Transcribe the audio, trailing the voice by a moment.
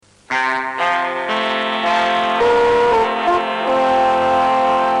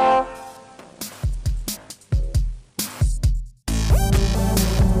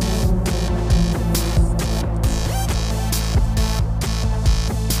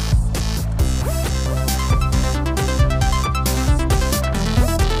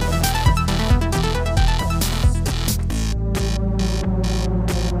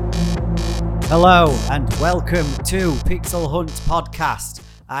Hello and welcome to Pixel Hunt Podcast.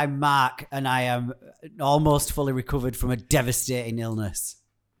 I'm Mark and I am almost fully recovered from a devastating illness.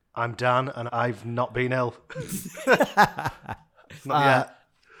 I'm Dan and I've not been ill. Not yet.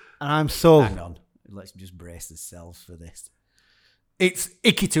 And I'm Sol. Hang on, let's just brace ourselves for this. It's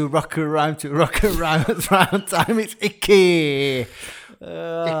Icky to rock around it's round time. It's Icky.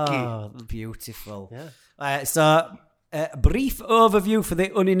 Oh, beautiful. Yeah. So, a brief overview for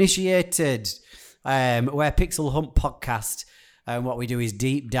the uninitiated. We're Pixel Hunt Podcast. And what we do is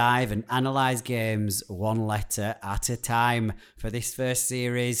deep dive and analyse games one letter at a time. For this first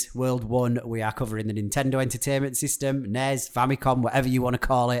series, World 1, we are covering the Nintendo Entertainment System, NES, Famicom, whatever you want to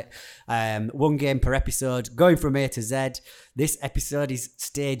call it. One game per episode, going from A to Z. This episode is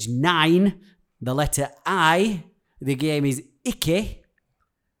stage 9, the letter I. The game is Icky.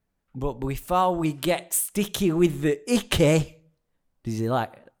 But before we get sticky with the Icky, did you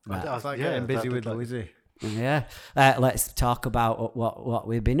like that? It's like getting busy with Louisy. Yeah, let's talk about what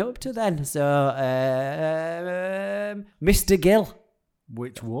we've been up to then. So, Mr. Gill.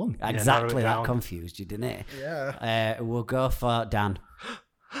 Which one? Exactly, narrow it that down. confused you, didn't it? Yeah. We'll go for Dan.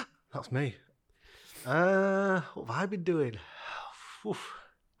 That's me. What have I been doing? Oof.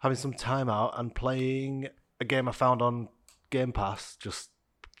 Having some time out and playing a game I found on Game Pass. Just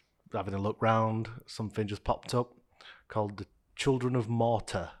having a look round. Something just popped up called The Children of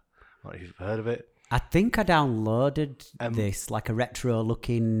Mortar. I don't know if you've heard of it. I think I downloaded this, like a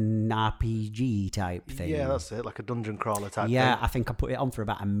retro-looking RPG type thing. Yeah, that's it. Like a dungeon crawler type thing. Yeah, I think I put it on for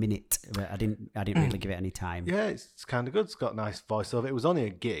about a minute, but I didn't really give it any time. Yeah, it's kind of good. It's got nice voiceover. It was only a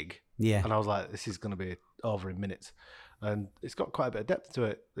gig. Yeah. And I was like, this is going to be over in minutes. And it's got quite a bit of depth to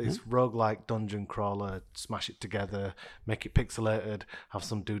it. It's roguelike dungeon crawler, smash it together, make it pixelated, have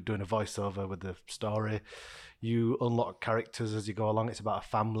some dude doing a voiceover with the story. You unlock characters as you go along. It's about a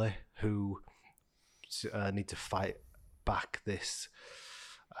family who need to fight back this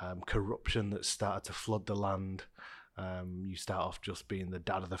corruption that started to flood the land. You start off just being the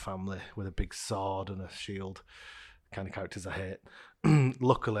dad of the family with a big sword and a shield. Kind of characters I hate.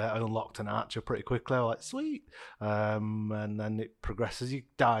 Luckily, I unlocked an archer pretty quickly. I was like, sweet. And then it progresses. You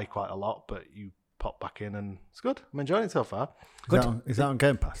die quite a lot, but you pop back in and it's good. I'm enjoying it so far. Is that on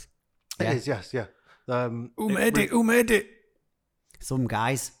Game Pass? Yeah. It is, yes, yeah. Who made it? Some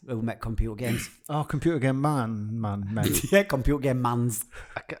guys who make computer games. Oh, computer game man. Yeah, computer game mans.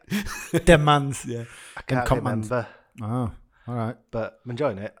 Them mans. Yeah. I can't comp mans. remember, Oh, all right. but I'm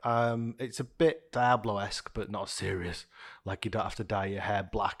enjoying it. It's a bit Diablo-esque, but not serious. Like you don't have to dye your hair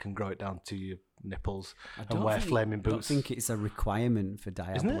black and grow it down to your nipples and wear flaming I don't boots. think it's a requirement for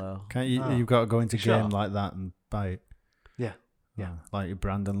Diablo. Can't you? Oh. You've got to go into Sure. game like that and buy it. Yeah. Oh, like your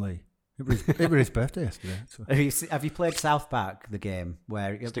Brandon Lee. It was his birthday yesterday. So. Have you played South Park, the game,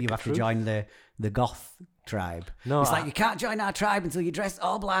 where you Stick have of to Truth? join the goth tribe? No, It's like you can't join our tribe until you dress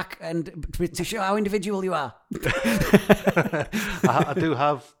all black and to show how individual you are. I do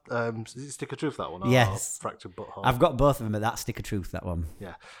have. Is it Stick of Truth, that one? Or Yes. Fractured Butthole. I've got both of them, but that's Stick of Truth, that one.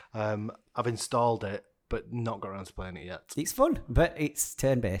 Yeah. I've installed it, but not got around to playing it yet. It's fun, but it's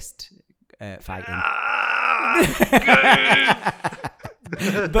turn-based fighting.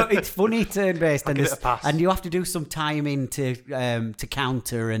 But it's funny turn-based, and, give it a pass. and you have to do some timing to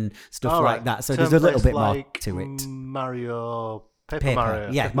counter and stuff All like right. that. So there's a little bit more like to it. Mario, Paper Paper.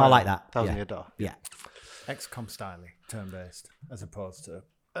 Mario. Yeah, Paper more Mario, like that. Thousand Yeah. Year Door. Yeah. XCOM style, turn-based, as opposed to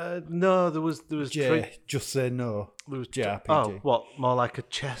No, there was three. Just say no. There was JRPG. Oh, what? More like a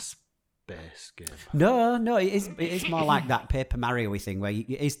chess-based game. No, it is more like that Paper Mario-y thing where it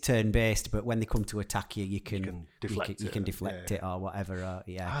is turn-based, but when they come to attack you, you can deflect you it. can deflect Yeah. it or whatever. Or,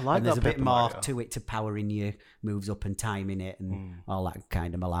 yeah, I like and there's that a bit Paper more Mario. to it to powering your moves up and timing it and all that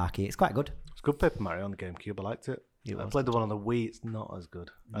kind of malarkey. It's quite good. It's good Paper Mario on the GameCube. I liked it. It I was played the one on the Wii. It's not as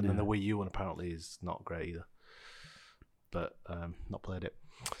good, and then the Wii U one apparently is not great either. But not played it.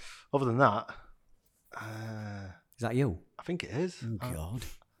 Other than that, Is that you? I think it is. Oh, God,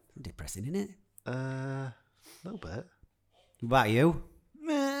 depressing, isn't it? A little bit. What about you?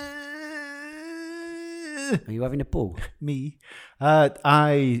 Are you having a pull? Me.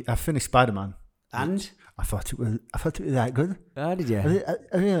 I finished Spider-Man. And I thought it was that good. oh, did you?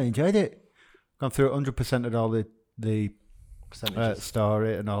 I really enjoyed it. Gone through 100% of all the Percentages.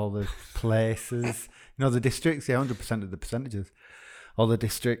 story and all the places. The districts. Yeah, 100% of the percentages. All the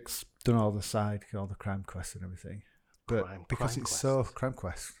districts. Done all the crime quests and everything. But because crime it's so crime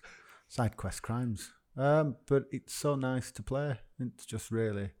quests, side quest crimes. But it's so nice to play. It's just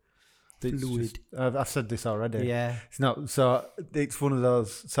really Fluid. I've said this already. Yeah. It's not. So it's one of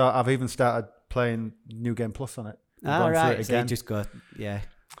those. So I've even started playing New Game Plus on it. All Gone through right. it So you again. just go, yeah.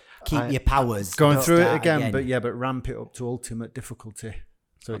 keep your powers. Going Don't through it start again, but ramp it up to ultimate difficulty.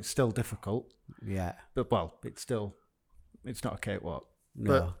 So it's still difficult. Yeah. But, well, it's not a cakewalk.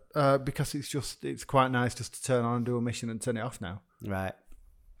 No. But because it's quite nice just to turn on and do a mission and turn it off now. Right.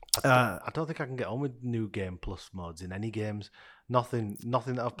 I don't think I can get on with new game plus modes in any games. Nothing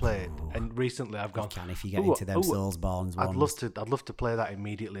that I've played. And recently I've gone. You can if you get into them Soulsborne ones. I'd love to play that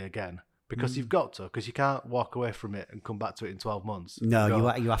immediately again. Because you've got to, because you can't walk away from it and come back to it in 12 months. No,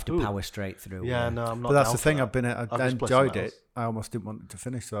 go, you have to power straight through. Yeah, no, I'm not. But that's down the thing. for that. I enjoyed it. I almost didn't want it to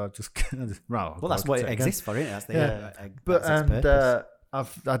finish, so I just Well, that's what it exists for, isn't it? That's the But that's its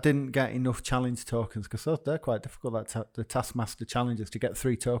purpose. I didn't get enough challenge tokens because they're quite difficult. The Taskmaster challenges to get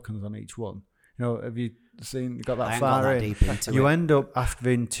 3 tokens on each one. You know, have you got that I ain't far got that in? deep into You it. end up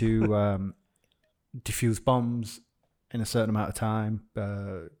having to defuse bombs in a certain amount of time,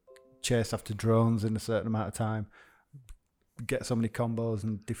 chase after drones in a certain amount of time, get so many combos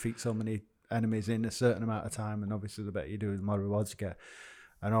and defeat so many enemies in a certain amount of time, and obviously the better you do, the more rewards you get.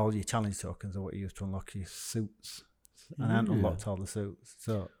 And all your challenge tokens are what you use to unlock your suits. And I haven't unlocked all the suits,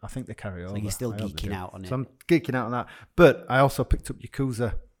 so I think they carry over. So you're still I hope they geeking do. out on it. So I'm geeking out on that. But I also picked up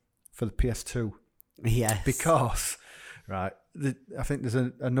Yakuza for the PS2 Yes. because, right, I think there's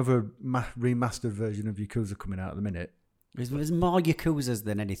another remastered version of Yakuza coming out at the minute. There's more Yakuzas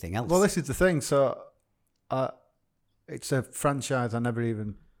than anything else. Well, this is the thing. So it's a franchise I never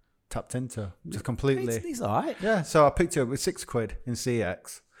even tapped into. Just completely. It's all right. Yeah, so I picked it up with £6 in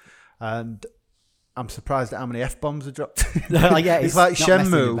CX, and I'm surprised at how many F-bombs are dropped. Yeah, it's like not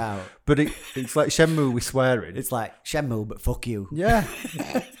messing Shenmue, about. but it's like Shenmue with swearing. It's like Shenmue, but fuck you. Yeah,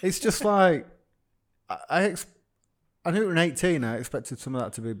 it's just like I knew it was 18. I expected some of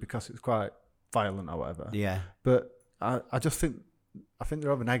that to be because it's quite violent or whatever. Yeah. But I just think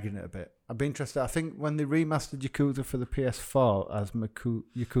they're over-egging it a bit. I'd be interested. I think when they remastered Yakuza for the PS4 as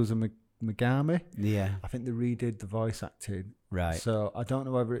Yakuza Megami, Yeah. I think they redid the voice acting. Right. So I don't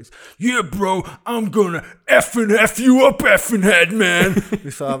know whether it's, yeah, bro, I'm gonna effing F you up, effing head, man.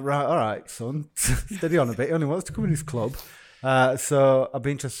 We thought, right, all right, son, steady on a bit. He only wants to come in his club. So I'd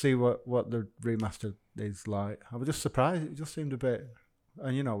be interested to see what the remaster is like. I was just surprised. It just seemed a bit,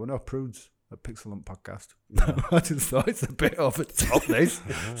 and you know, we're no prudes at Pixel Hunt Podcast. I just thought it's a bit over the top, this.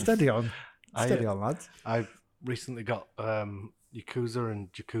 Steady on, lads. I recently got Yakuza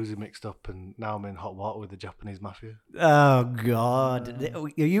and Jacuzzi mixed up, and now I'm in hot water with the Japanese mafia. Oh God! Are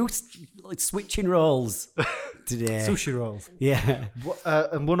you like switching roles today? Sushi rolls. Yeah.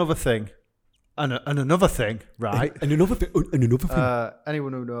 And one other thing, and another thing, right? And another thing.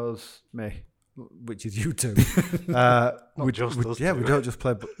 Anyone who knows me, which is you two, we just us yeah, two. we don't just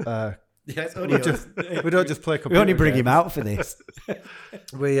play. Yes, we don't just play. We only bring games. him out for this. I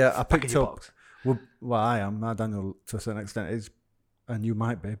Back in picked your up. box. Well, I am. Daniel, to a certain extent, is, and you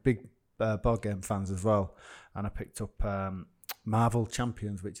might be big board game fans as well. And I picked up Marvel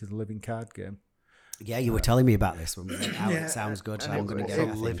Champions, which is a living card game. Yeah, you were telling me about this one. It sounds good. So I'm going to It's get a it.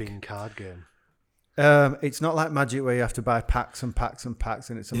 I think. living card game. It's not like Magic where you have to buy packs and packs and packs,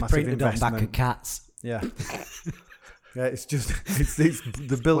 and it's a They massive printed on investment. back of cats. Yeah. Yeah, it's just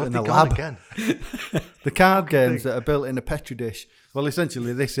they're built Where'd in they a gone lab. again? The card games that are built in a petri dish. Well,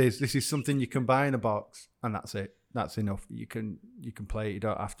 essentially, this is something you can buy in a box, and that's it. That's enough. You can play it. You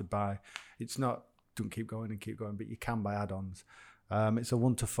don't have to buy. It's not. Don't keep going and keep going, but you can buy add-ons. It's a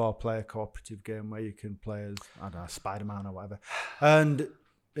 1 to 4 player cooperative game where you can play as, I don't know, Spider-Man or whatever, and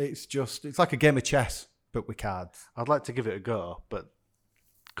it's like a game of chess but with cards. I'd like to give it a go, but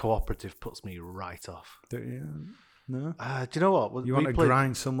cooperative puts me right off. No. Do you know what? You want to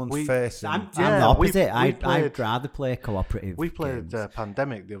grind someone's face? I'm And, the Yeah, opposite. we played- I'd rather play cooperative. We played games.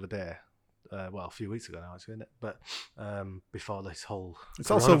 Pandemic the other day. Well, a few weeks ago now, actually, isn't it? But before this whole it's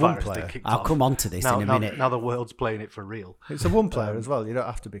also one coronavirus player. thing kicked I'll off. come on to this in a minute. Now the world's playing it for real. It's a one player as well. You don't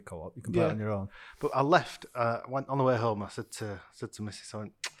have to be co-op. You can play it on your own. But I left. Went on the way home. I said to Mrs. I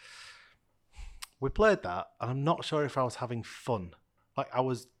went, we played that, and I'm not sure if I was having fun. Like I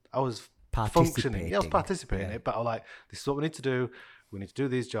was functioning. Yeah, I was participating in it, but I was like, this is what we need to do. We need to do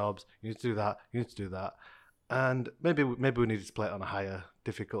these jobs. You need to do that. You need to do that. And maybe we needed to play it on a higher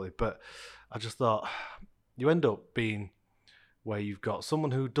difficulty. But I just thought you end up being where you've got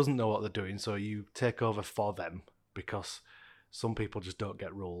someone who doesn't know what they're doing, so you take over for them because some people just don't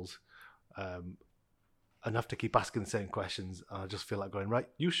get rules. And have to keep asking the same questions. And I just feel like going, right,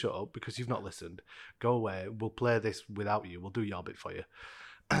 you shut up because you've not listened. Go away. We'll play this without you. We'll do your bit for you.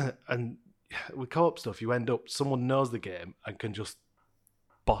 And with co-op stuff, you end up, someone knows the game and can just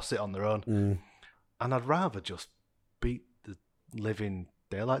boss it on their own. And I'd rather just beat the living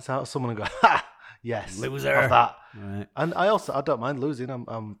daylights out of someone and go, ha, Yes, Loser. of that. Right. And I don't mind losing.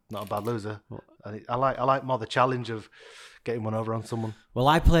 I'm not a bad loser. I like more the challenge of getting one over on someone. Well,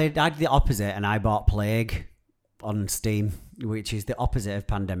 I did the opposite, and I bought Plague on Steam, which is the opposite of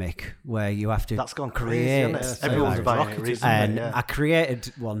Pandemic, where you have to That's gone crazy, create isn't it? a Everyone's virus. buying it recently. And yeah. I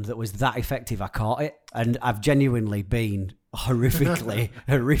created one that was that effective. I caught it, and I've genuinely been horrifically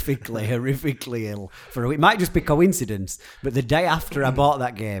ill for a week. It might just be coincidence, but the day after I bought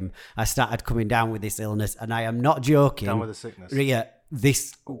that game, I started coming down with this illness, and I am not joking. Down with the sickness. Yeah,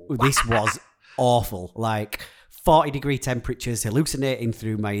 this was awful. Like 40-degree temperatures, hallucinating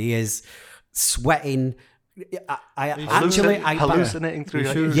through my ears, sweating. I hallucinating through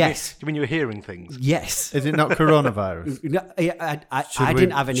your ears? Yes. You mean you were hearing things? Yes. Is it not coronavirus? No, I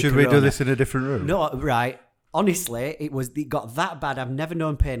didn't have any. Should corona. we do this in a different room? No, right. Honestly, it got that bad. I've never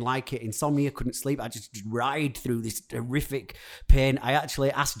known pain like it. Insomnia, couldn't sleep. I just ride through this horrific pain. I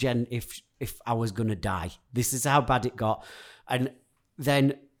actually asked Jen if I was gonna die. This is how bad it got. And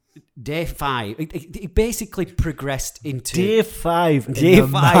then day 5, it basically progressed into Day 5 in Day the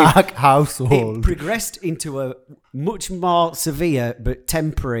 5. Mark It household. progressed into a much more severe but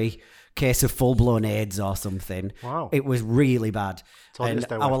temporary case of full-blown AIDS or something. Wow. It was really bad. Told you to And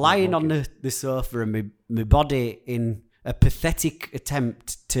stay I away was from lying on smoking. the sofa and my body, in a pathetic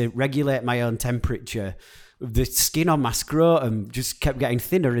attempt to regulate my own temperature, the skin on my scrotum just kept getting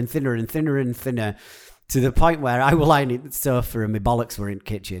thinner and thinner and thinner and thinner, to the point where I was lying on the sofa and my bollocks were in the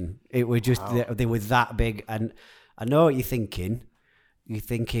kitchen. It was just, they were that big. And I know what you're thinking. You're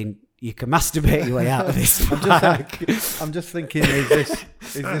thinking you can masturbate your way out of this. I'm just thinking, is this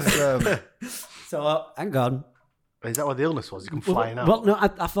So, hang on. Is that what the illness was? You come flying out? Well, no, I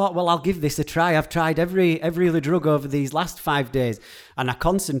thought, well, I'll give this a try. I've tried every other drug over these last 5 days, and I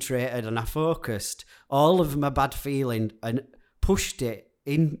concentrated and I focused all of my bad feeling and pushed it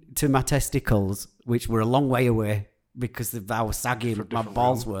into my testicles, which were a long way away because of how saggy my different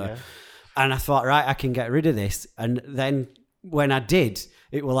balls room, were. yeah. And I thought, right, I can get rid of this. And then when I did,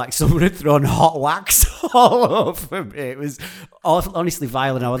 it was like someone had thrown hot wax all over me. It was honestly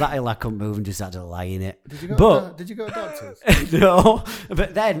violent. I was that ill I couldn't move and just had to lie in it. Did you go to doctors? No,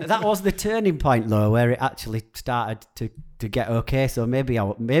 but then that was the turning point, though, where it actually started to get okay. So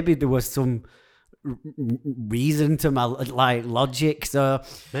maybe there was some reason to my logic. So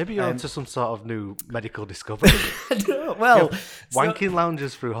Maybe you're onto some sort of new medical discovery. well, Wanking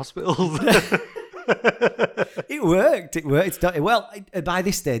lounges through hospitals. it worked. Well, by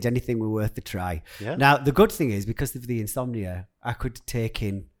this stage, anything were worth a try. Yeah. Now, the good thing is, because of the insomnia, I could take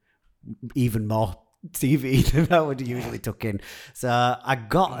in even more TV than I would usually took in. So I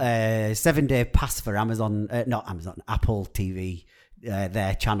got a 7-day pass for Apple TV,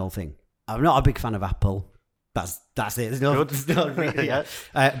 their channel thing. I'm not a big fan of Apple. That's it. There's no really, Yeah.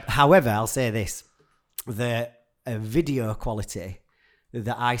 However, I'll say this: the video quality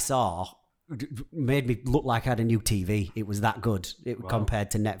that I saw made me look like I had a new TV. It was that good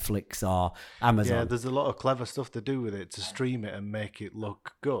compared to Netflix or Amazon. Yeah, there's a lot of clever stuff to do with it to stream it and make it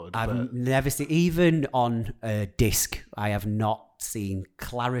look good. I've never seen, even on a disc, I have not seen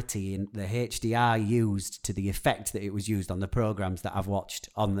clarity in the HDR used to the effect that it was used on the programs that I've watched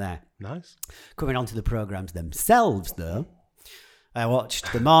on there. Nice. Coming on to the programs themselves, though, I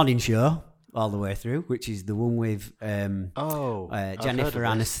watched The Morning Show all the way through, which is the one with I've Jennifer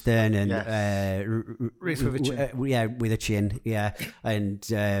heard of this. Aniston and Yes. Reese with a chin. yeah, with a chin, yeah, and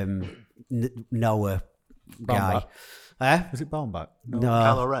Noah guy. Baumbach. Was it Baumbach? No,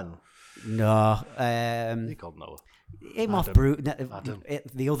 Kylo Ren. no. He called Noah. Him off Adam. Brute, Adam.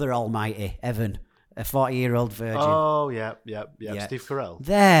 the other almighty, Evan, a 40-year-old virgin. Oh, yeah. Yeah. Steve Carell.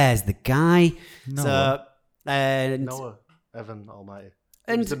 There's the guy. Noah. So, and Noah. Evan Almighty.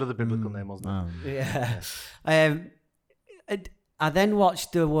 And- It's another biblical name, wasn't it? yeah. And I then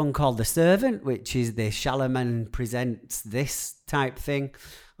watched the one called The Servant, which is the Chalamet presents this type thing.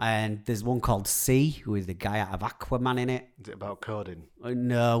 And there's one called C, with the guy out of Aquaman in it. Is it about coding?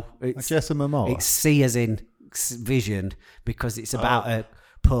 No, it's Jason Momoa. It's C as in vision, because it's about a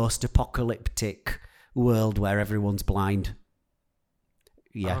post-apocalyptic world where everyone's blind.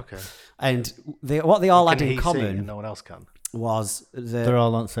 Yeah. Oh, okay. And what they all had Can in he see common and no one else can? was They're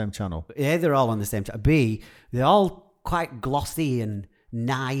all on the same channel. A, they're all on the same time. B, they're all quite glossy and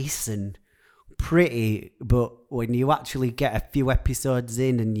nice and pretty, but when you actually get a few episodes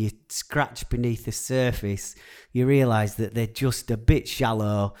in and you scratch beneath the surface, you realise that they're just a bit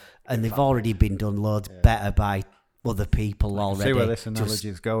shallow and they've already been done loads better by other people already. See where this just analogy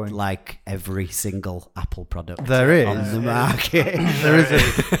is going. like every single Apple product There is. on the market. There is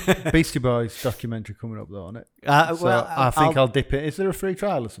a Beastie Boys documentary coming up though on it. So I think I'll dip it. Is there a free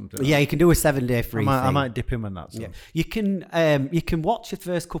trial or something? Yeah, you can do a 7-day free I thing. might dip in when that's on. Yeah. You can watch the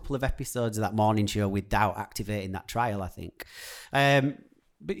first couple of episodes of that morning show without activating that trial, I think.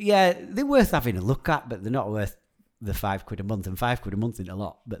 But yeah, they're worth having a look at, but they're not worth the £5 a month. And £5 a month isn't a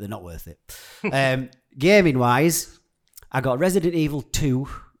lot, but they're not worth it. Gaming wise, I got Resident Evil 2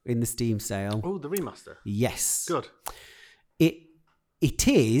 in the Steam sale. Oh, the remaster. Yes. Good. It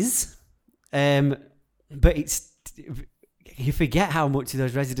is, but it's, you forget how much of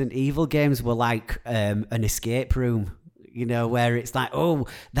those Resident Evil games were like an escape room, you know, where it's like, oh,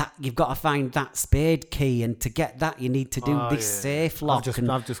 that you've got to find that spade key, and to get that you need to do this safe lock.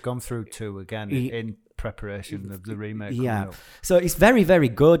 I've just gone through 2 again in preparation of the remake. Yeah, so it's very, very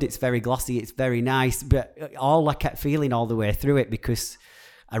good. It's very glossy. It's very nice. But all I kept feeling all the way through it, because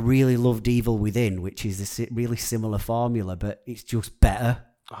I really loved Evil Within, which is a really similar formula, but it's just better.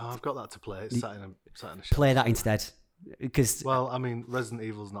 Oh, I've got that to play. It's sat in a shelf. Play that instead. Because well, I mean, Resident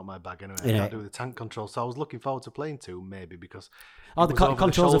Evil's not my bag anyway. Yeah. I can't do the tank control, so I was looking forward to playing 2 maybe because the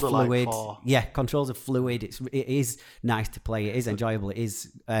controls are shoulder, fluid. like, Yeah, controls are fluid. It is nice to play. It is enjoyable. It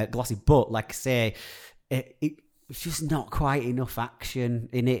is glossy, but like I say, it's just not quite enough action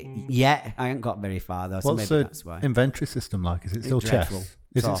in it yet. I haven't got very far though, so What's maybe the that's why. inventory system like? Is it still dreadful. chess?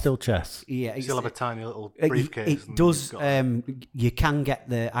 Is it still chess? Yeah, you still have a tiny little It briefcase. and does. you've got- You can get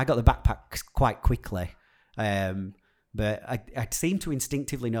I got the backpack quite quickly, but I seem to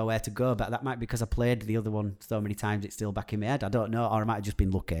instinctively know where to go. But that might be because I played the other one so many times; it's still back in my head. I don't know, or I might have just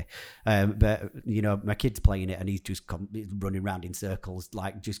been lucky. But you know, my kid's playing it, and he's just he's running around in circles,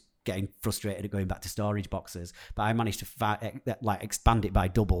 like just getting frustrated at going back to storage boxes. But I managed to expand it by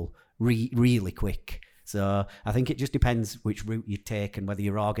double really quick. So I think it just depends which route you take and whether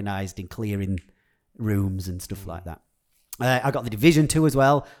you're organised in clearing rooms and stuff like that. I got the Division 2 as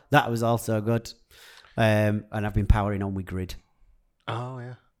well. That was also good. And I've been powering on with Grid. Oh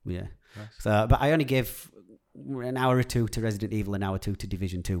yeah. Yeah. Nice. So, but I only gave an hour or 2 to Resident Evil, an hour or 2 to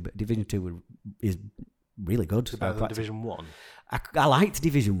Division 2. But Division 2 is really good. It's better than Division 1. I liked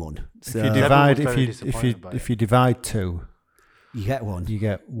Division 1. So If you divide, Everyone's very disappointed by if you divide 2, you get one. you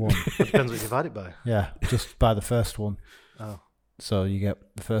get 1. It depends what you divide it by. Yeah, just by the first one. Oh. So you get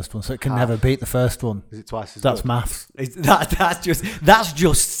the first one. So it can never beat the first one. Is it twice as That's good? maths. That's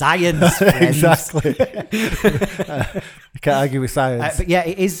just science. Friends. Exactly. You can't argue with science. But yeah,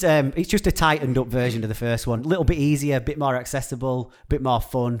 it is. It's just a tightened up version of the first one. A little bit easier, a bit more accessible, a bit more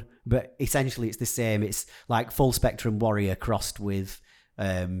fun. But essentially, it's the same. It's like Full Spectrum Warrior crossed with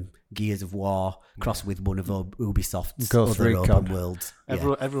Gears of War, crossed with one of Ubisoft's Ghost other Recon. open worlds.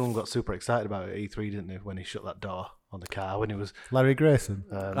 Yeah. Everyone got super excited about it at E3, didn't they, when he shut that door on the car when he was. Larry Grayson.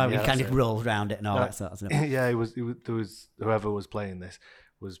 We yeah, kind that's of rolled around it and all that sort of stuff. Yeah, there was whoever was playing this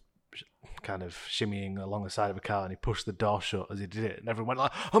was kind of shimmying along the side of a car, and he pushed the door shut as he did it, and everyone went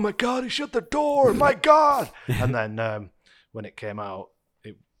like, "Oh my god, he shut the door! My god!" And then when it came out,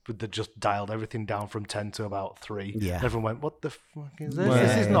 they just dialed everything down from 10 to about 3. Yeah. And everyone went, "What the fuck is this? Well,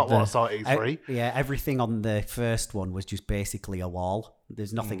 This is not what I saw at E3." Everything on the first one was just basically a wall.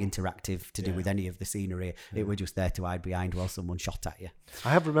 There's nothing interactive to do with any of the scenery. It was just there to hide behind while someone shot at you. I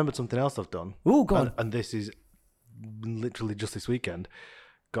have remembered something else I've done. Oh, go on. And this is literally just this weekend.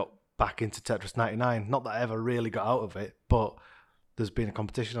 Got back into Tetris 99. Not that I ever really got out of it, but there's been a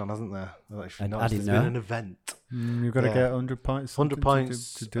competition on, hasn't there? I don't know if you noticed, didn't there's know. been an event. You've got to Yeah. get 100 points. 100 something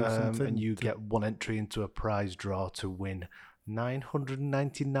points, to do something. and you get one entry into a prize draw to win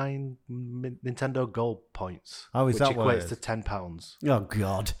 999 Nintendo Gold points. Oh, is which that what it equates is? to £10. Oh,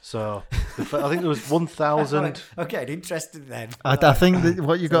 God. So I think there was 1,000. Okay, interested then. I think that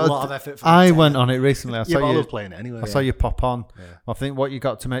what you It's a lot got. of effort for I Nintendo. went on it recently. I Yeah, saw but I you. love playing it anyway. I saw you pop on. Yeah. I think what you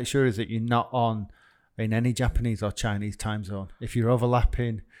got to make sure is that you're not on in any Japanese or Chinese time zone. If you're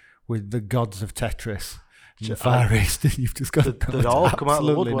overlapping with the gods of Tetris in the Far East, then you've just got They'd all come out of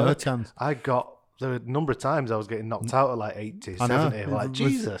the absolutely no woodwork. chance. There were a number of times I was getting knocked out at like 80, I know. 70. I'm like, It was-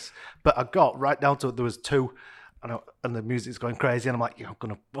 Jesus. But I got right down to it. There was 2. And the music's going crazy. And I'm like, yeah, I'm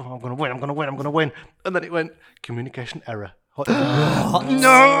going to win. And then it went, communication error. No!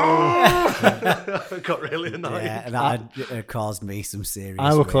 It got really annoying. Yeah, that caused me some serious. I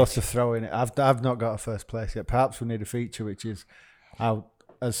was rage. close to throwing it. I've not got a first place yet. Perhaps we need a feature which is out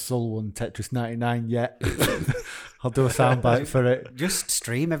as Sul won Tetris 99 yet. I'll do a soundbite for it. Just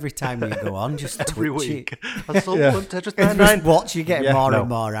stream every time you go on. Just Every Twitch week. it. I saw Yeah. one Tetris Just 99. watch you get Yeah, more no. and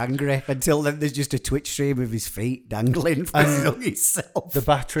more angry until then there's just a Twitch stream of his feet dangling from himself. The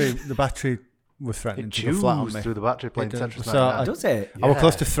battery was threatening It to go flat on chews me. through the battery playing It does. Tetris So 99. Does it? I was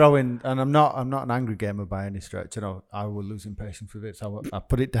close Yeah. to throwing, and I'm not an angry gamer by any stretch. You know, I was losing patience with it, so I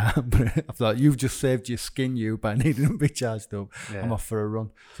put it down. But I thought, you've just saved your skin, by needing to be charged up. Yeah. I'm off for a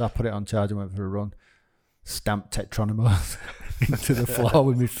run, so I put it on charge and went for a run. Stamped Tetronimals into the floor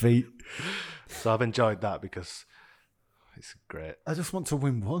with my feet. So I've enjoyed that because it's great. I just want to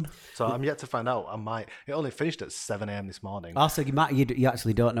win one. So I'm yet to find out. I might. It only finished at 7 a.m. this morning. Also, you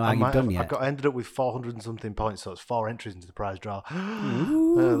actually don't know how you've done yet. I ended up with 400 and something points, so it's 4 entries into the prize draw.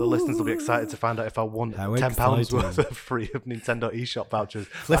 The listeners will be excited to find out if I won How £10 exciting. worth of free of Nintendo eShop vouchers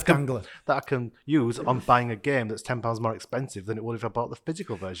Cliff Gangler. that I can use on buying a game that's £10 more expensive than it would if I bought the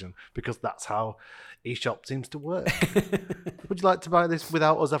physical version, because that's how eShop seems to work. Would you like to buy this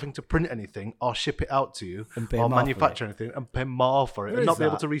without us having to print anything or ship it out to you And pay or more for manufacture anything and pay more for it There and is not be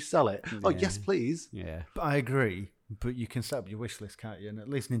able that. to resell it? Oh, yes, please. Yeah. But I agree. But you can set up your wish list, can't you? And at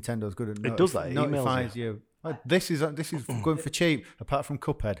least Nintendo's good at It does that. It emails notifies you. This is going for cheap. Apart from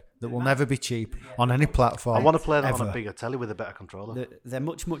Cuphead, that will never be cheap on any platform. I want to play that on ever. a bigger telly with a better controller. They're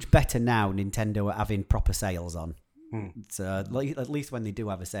much, much better now, Nintendo, at having proper sales on. So like, at least when they do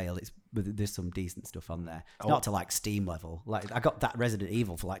have a sale, there's some decent stuff on there. It's not to like Steam level. Like I got that Resident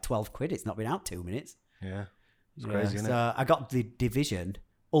Evil for like £12. It's not been out 2 minutes. Yeah. It's Yeah, crazy, isn't it? so I got the Division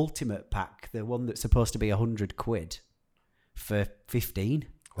Ultimate Pack, the one that's supposed to be £100 for 15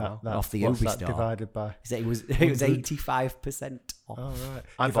 off the what's Ubi that store. divided by? So it was 85% off. Oh right,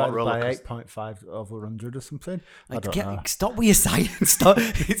 I bought divided roller by coaster. 8.5 over 100 or something. I Like, don't know. stop with your science. Stop.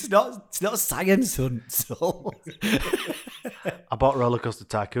 It's not science, hunt. So. I bought Roller Coaster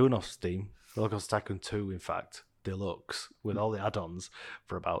Tycoon off Steam. Roller Coaster Tycoon 2, in fact, deluxe, with all the add-ons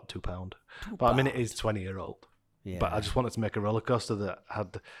for about £2. But I mean, it is 20-year-old. Yeah. But I just wanted to make a roller coaster that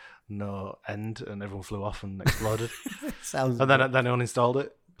had no end and everyone flew off and exploded. Sounds And then I uninstalled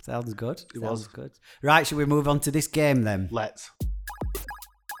it. Sounds good. It Sounds was. good. Right, should we move on to this game then? Let's.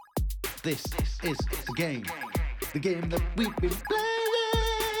 This is the game. The game that we've been playing.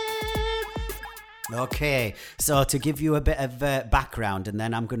 Okay, so to give you a bit of background, and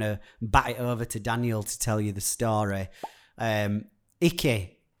then I'm going to bat it over to Daniel to tell you the story.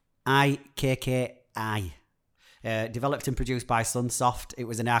 Ikki, IKKI, developed and produced by Sunsoft. It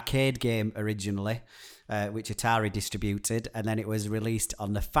was an arcade game originally, which Atari distributed, and then it was released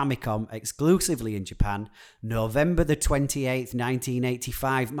on the Famicom exclusively in Japan, November the 28th,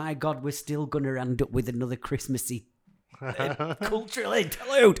 1985. My God, we're still going to end up with another Christmassy cultural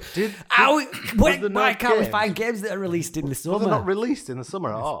interlude. Why there no can't we games? find games that are released in the Well, they're summer? not released in the summer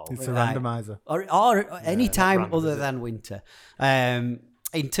at all. It's a Right. randomizer. Or any time random, other is it? than winter.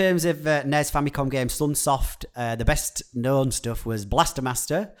 In terms of NES Famicom games, Sunsoft, the best known stuff was Blaster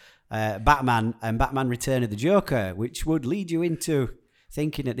Master, Batman, and Batman Return of the Joker, which would lead you into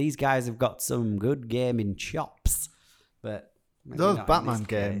thinking that these guys have got some good gaming chops. But maybe Those not in Batman this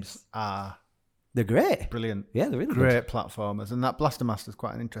games case. are They're great. brilliant. Yeah, they're really good. Great platformers. And that Blaster Master's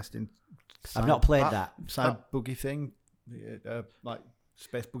quite an interesting I've not played that. side boogie thing. Like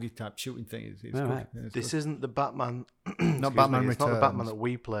space boogie type shooting thing. It's All good. right. Yeah, it's This good. isn't the Batman. Not Batman It's not the Returns. Batman that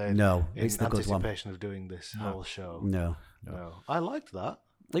we played. No, in it's the good one. anticipation of doing this whole show. No. No, I liked that.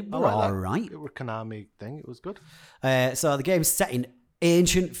 They I were like that. all right. It was a Konami thing. It was good. So the game's set in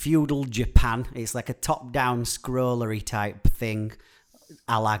ancient feudal Japan. It's like a top-down scrollery type thing,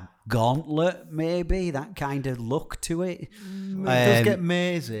 a la Gauntlet, maybe that kind of look to it. It does get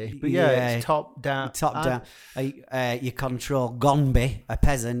mazy, but it's top down. Top down. You control Gonbi, a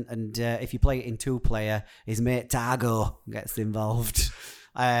peasant, and if you play it in two-player, his mate Targo gets involved.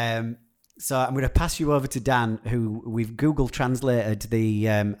 So I'm going to pass you over to Dan, who we've Google translated the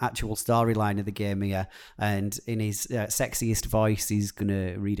actual storyline of the game here, and in his sexiest voice, he's going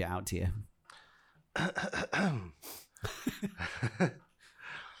to read it out to you.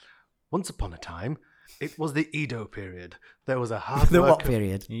 Once upon a time, it was the Edo period. There was a hard The work what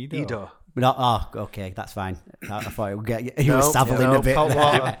period? Edo. No, okay, that's fine. I thought it would get you were No, sabbling no, a bit. hot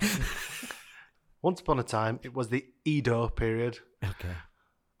there. water. Once upon a time, it was the Edo period. Okay,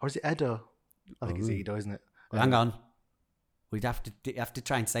 Or is it Edo? I think it's Edo, isn't it? hang on. We'd have to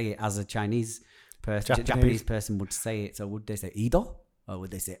try and say it as a Chinese person, Japanese. Japanese person would say it. So would they say Edo or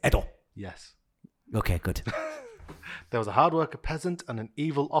would they say Edo? Yes. Okay, good. There was a hard worker peasant and an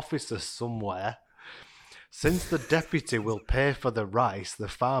evil officer somewhere. Since the deputy will pay for the rice the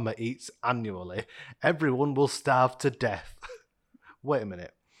farmer eats annually, everyone will starve to death. Wait a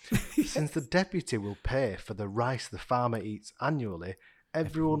minute. Since the deputy will pay for the rice the farmer eats annually,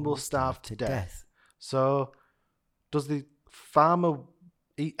 everyone will starve to death. So, does the farmer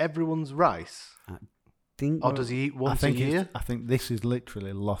eat everyone's rice? think. Or does he eat I once a think year? I think this is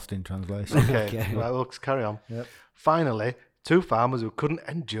literally lost in translation. Okay, Okay. right, let's carry on. Yep. Finally, two farmers who couldn't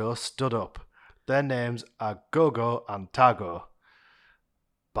endure stood up. Their names are Gogo and Tago.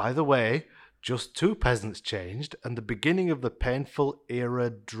 By the way, just two peasants changed, and the beginning of the painful era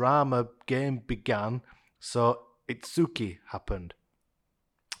drama game began, so Itsuki happened.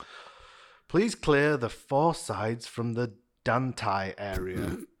 Please clear the four sides from the Dantai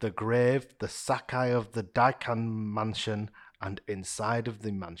area, the grave, the Sakai of the Daikan mansion, and inside of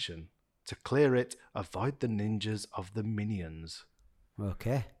the mansion. To clear it, avoid the ninjas of the minions.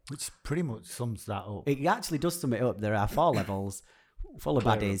 Okay. Which pretty much sums that up. It actually does sum it up. There are 4 levels full of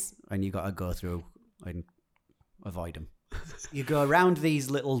Clear 'em. baddies, and you got to go through and avoid them. You go around these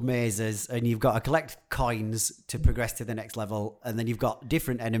little mazes, and you've got to collect coins to progress to the next level, and then you've got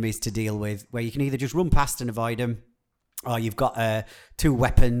different enemies to deal with, where you can either just run past and avoid them, or you've got 2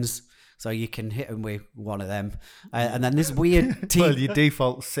 weapons, so you can hit them with one of them. And then this weird Well, your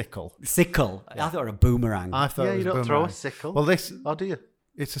default sickle. sickle. I thought it was a boomerang. I thought Yeah, it was you don't boomerang. throw a sickle. Well, this Oh, do you?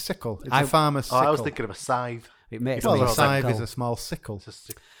 it's a sickle. It's I- a farmer's Oh, sickle. I was thinking of a scythe. It makes well, me a scythe sickle. is a small sickle. It's a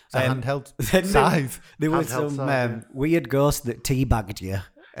sick- It's a Um, handheld Then scythe. There was Handheld some scythe, weird ghost that teabagged you.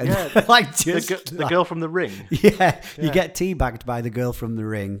 And Yeah, like the, just the girl from the ring. yeah, you get teabagged by the girl from the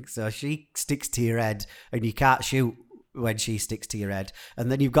ring. So she sticks to your head, and you can't shoot when she sticks to your head.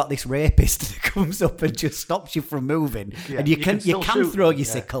 And then you've got this rapist that comes up and just stops you from moving. Yeah, and you you can can still shoot throw them, your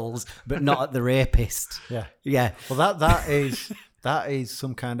yeah. sickles, but not at the rapist. Yeah. Yeah. Well, that is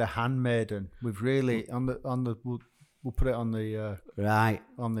some kind of handmaiden. We've really on the we'll put it on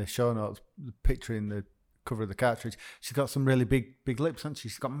the show notes. The picture in the cover of the cartridge. She's got some really big lips, hasn't she?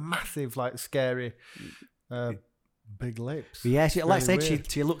 She's got massive, like scary, big lips. Yeah, It's like I said, really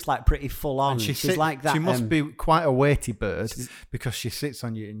weird. she looks like pretty full on. And She's like that. She must be quite a weighty bird because she sits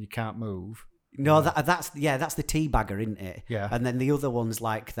on you and you can't move. No, that's the teabagger, isn't it? Yeah. And then the other one's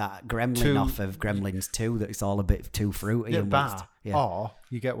like that gremlin Two- off of Gremlins 2 that's all a bit too fruity. and Bar. waste. Yeah. Or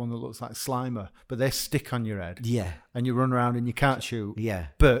you get one that looks like Slimer, but they stick on your head Yeah. and you run around and you can't shoot. Yeah.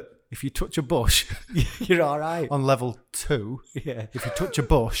 But if you touch a bush You're all right. on level 2, Yeah. if you touch a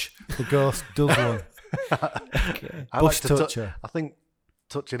bush, the ghost does one. I Bush to tou- toucher. I think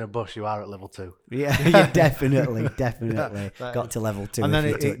touching a bush, you are at level 2. Yeah, you definitely that got to level 2 And if then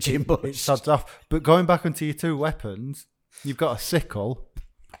you're touching bush. it sods off. But going back onto your 2 weapons, you've got a sickle,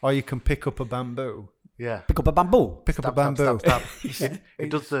 or you can pick up a bamboo. Yeah. Pick up a bamboo. Pick up a Stab, bamboo. stab, stab, stab. It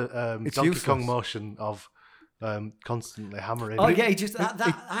does the it's Donkey useless. Kong motion of constantly hammering. Oh yeah, he just that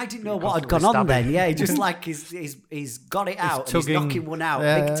I didn't know what had gone constantly on then. stabbing. Yeah, he just like he's got it out, and he's tugging- knocking one out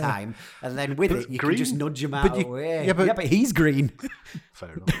Yeah. big time, and then with it you green. can just nudge him out But of you- the way. yeah, but- he's green.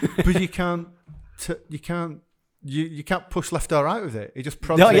 Fair enough. But you can't push left or right with it. It just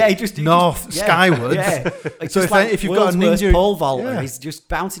prods No, it yeah, he just north yeah, skywards. Yeah. It's So just like if you've got a world's worst ninja, pole vaulter, yeah. he's just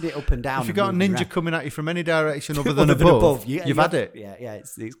bouncing it up and down. If you've got a and moving ninja around. coming at you from any direction other than Other than above, yeah, you've had it. Yeah,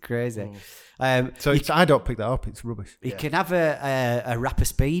 it's crazy. So I don't pick that up. It's rubbish. You can have a rapper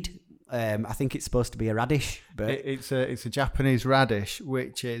speed. I think it's supposed to be a radish, but It's a Japanese radish,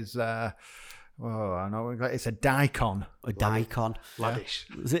 which is I know it's a daikon. a daikon. Laddish.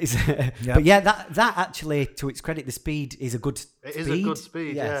 But yeah, that actually, to its credit, the speed is a good speed. It is a good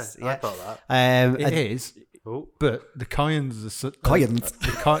speed, Yes, yeah. I thought that. It is, Oh. but the coins are Coins. the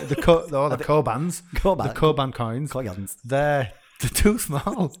kobans, Koban. the koban coins. Coins. They're too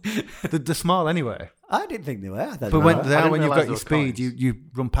small. they're small anyway. I didn't think they were. I thought But they when were. when didn't you've realise got they your were speed, coins. you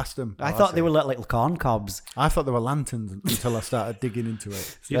run past them. I thought they were little corn cobs. I thought they were lanterns until I started digging into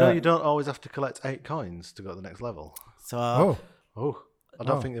it. You know, you don't always have to collect 8 coins to go to the next level. So Oh, I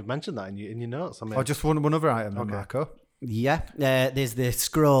don't think they've mentioned that in your notes. I mean, Or just one other item, then, Marco, yeah, there's the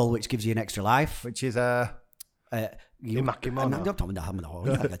scroll which gives you an extra life. which is Imakimono. Imakimono.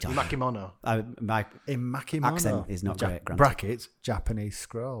 My Imakimono. accent is not great, granted. Brackets, Japanese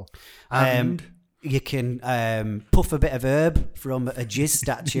scroll. Um, And you can puff a bit of herb from a jizz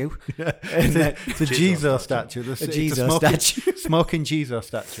statue. it's a Jizo statue. A Jizo statue. Smoking Jizo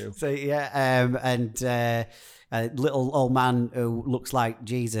statue. So yeah, and a little old man who looks like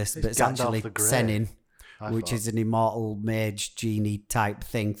Jesus, but it's Gandalf actually the Grey, Senin, I which thought. is an immortal mage genie type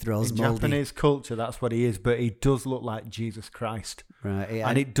thing. Throws In moldy. Japanese culture, that's what he is, but he does look like Jesus Christ. Right, yeah.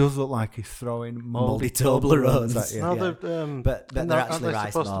 And it does look like he's throwing Moldy moldy Toblerones. Toblerones at you. No, Yeah. they're, But they're aren't actually they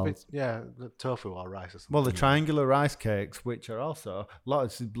rice supposed to balls. be, yeah, the tofu or rice or something. Well, the triangular rice cakes, which are also a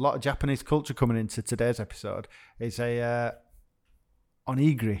lot of Japanese culture coming into today's episode, is a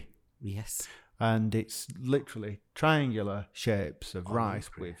onigiri. Yes. And it's literally triangular shapes of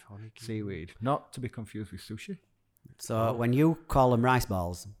rice with onigiri. seaweed. Not to be confused with sushi, So when you call them rice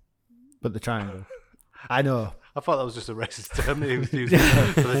balls, but the triangle. I know. I thought that was just a racist term that he was using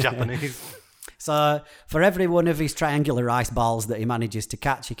for the Japanese. So for every one of his triangular rice balls that he manages to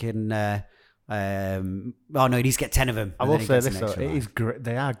catch, he can. Oh no, he needs to get 10 of them. I will say this though, it is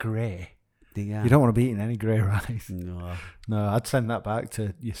they are grey. Yeah. You don't want to be eating any grey rice. No. No, I'd send that back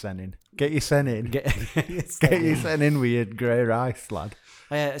to your Senin. Get your Senin. Get Get your Senin with your grey rice, lad.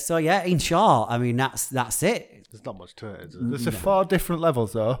 So yeah, in short, I mean that's it. There's not much to it, is there? There's 4 different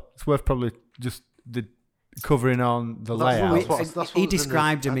levels though. It's worth probably just covering on the layout. He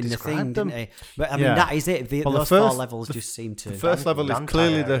described them in the thing, didn't he? But I mean, Yeah. that is it. Those 4 levels just seem to. The first level is Dantai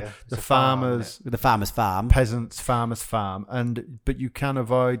clearly area. the It's a farm, farmers, the farmer's farm. peasants, farmers' farm, but you can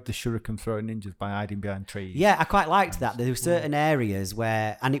avoid the shuriken throwing ninjas by hiding behind trees. Yeah, I quite liked that. There were certain areas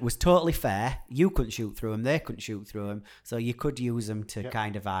where, and it was totally fair. You couldn't shoot through them, they couldn't shoot through them, so you could use them to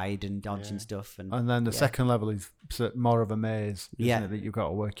kind of hide and dodge and stuff. And then the second level is more of a maze, isn't Yeah. it, that you've got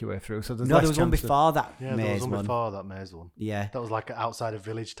to work your way through. So there's No, less there was one chance of- before that Yeah, there maze was one one. before that maze one. Yeah, That was like an outside of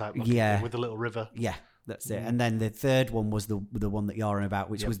village type looking Yeah. thing with a little river. yeah, that's it. And then the third one was the one that you're on about,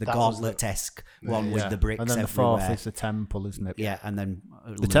 which Yep, was the that was gauntlet-esque one with Yeah. the bricks And then the everywhere. fourth is the temple, isn't it? Yeah, and then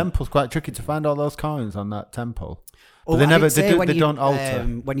The temple's quite tricky to find all those coins on that temple. But Oh, they I never, did say when they you, don't alter.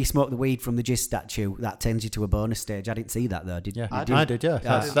 when you smoke the weed from the Jizz statue, that turns you to a bonus stage. I didn't see that though. Did Yeah, you? I did. Yeah,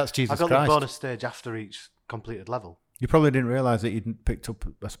 that's Jesus I got Christ. the bonus stage after each completed level. You probably didn't realise that you'd picked up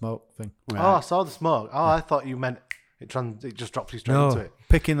a smoke thing. Right. Oh, I saw the smoke. Oh, I thought you meant it just drops you straight into it.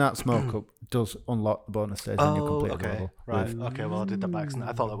 Picking that smoke up does unlock the bonus stage when you Oh, complete the okay. level. Right. Okay, well, I did that by accident.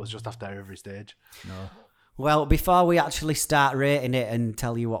 I thought that was just after every stage. Well, before we actually start rating it and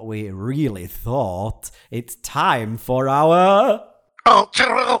tell you what we really thought, it's time for our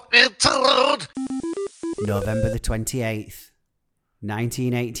Cultural interlude. November the 28th,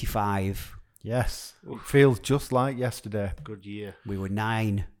 1985. Yes, it feels just like yesterday. Good year. We were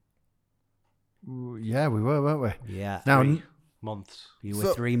 9. Ooh, yeah, we were, weren't we? Yeah. Now, 3 months. You were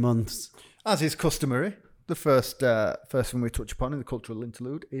So- 3 months. as is customary, the first thing we touch upon in the cultural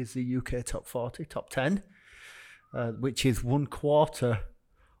interlude is the UK top 40, top 10, which is 1/4.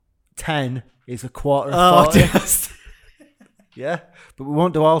 10 is a quarter of 40. Yeah, but we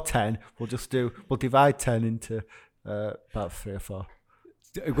won't do all 10. We'll divide 10 into about 3 or 4.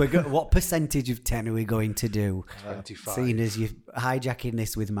 What percentage of 10 are we going to do? 25. Seeing as you're hijacking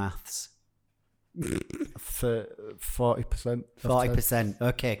this with maths. 40%. 40%.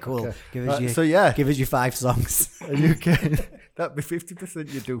 Okay, cool. Okay. Give us Right, your, so yeah, give us your 5 songs. UK, that'd be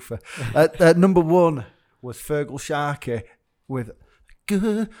 50% you do for. At number 1 was Fergal Sharkey with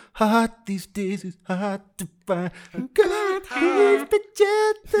Good Heart These Days is Hard to Find. Good Heart the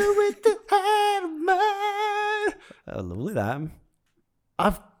gentle with the heart of mine. Oh, lovely that.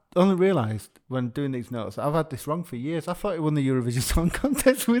 I've only realised when doing these notes, I've had this wrong for years. I thought he won the Eurovision Song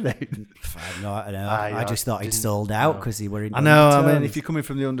Contest with it. I know. I I just thought he'd sold out because he were in. I know, I mean, undertones. if you're coming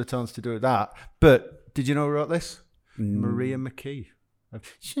from the undertones to do that. But did you know who wrote this? Maria McKee.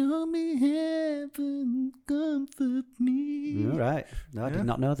 Show me heaven, comfort me. All right. No, I did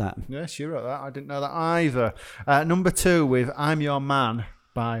not know that. Yeah, she wrote that. I didn't know that either. Number 2 with I'm Your Man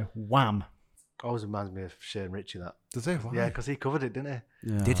by Wham. Always reminds me of Shane Ritchie, that. Does it? Why? Yeah, because he covered it, didn't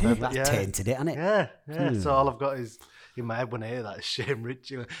Did he? Yeah. That's tainted it, hasn't it? he? Yeah. So all I've got is in my head when I hear that is Shane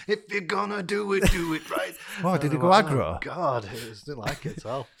Ritchie. Like, if you're gonna do it right. Oh, did he And go I'm aggro? Oh, God, I just didn't like it at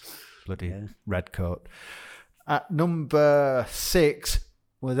all. Bloody red coat. At number 6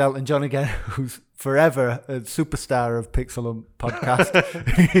 was Elton John again, who's forever a superstar of Pixel Hump podcast.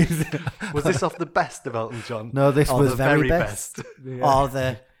 Was this off the best of Elton John? No, this Or was the very best. Or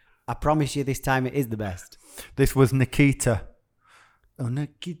I promise you this time it is the best. This was Nikita. Oh,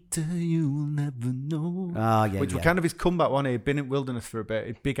 Nikita, you will never know. Oh, yeah. Which was kind of his comeback one. He'd been in Wilderness for a bit.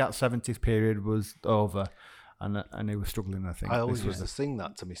 His big out 70s period was over, and he was struggling, I think. I always This used to was- sing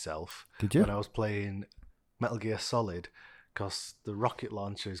that to myself. Did you? When I was playing Metal Gear Solid, because the rocket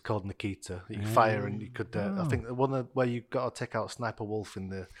launcher is called Nikita. You fire and you could. I think the one where you got to take out Sniper Wolf in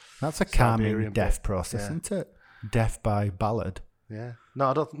the. That's a calming Siberian death bit. process, Yeah. isn't it? Death by ballad. Yeah.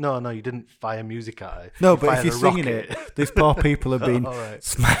 No, I don't. No, you didn't fire music at it. No, You but if fired you're a singing rocket. it, these poor people have been All right.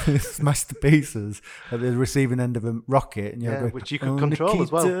 smashed to pieces at the receiving end of a rocket, and you're Yeah, going, which you could "Oh, control as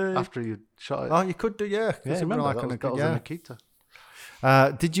well Nikita." after you shot it. Oh, you could do, yeah. 'cause yeah, it went remember like that on was, a- that was yeah. a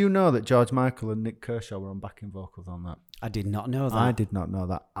Nikita. Did you know that George Michael and Nick Kershaw were on backing vocals on that? I did not know that. I did not know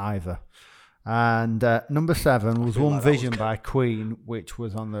that either. And number 7 was feel One like that was Vision by Queen, which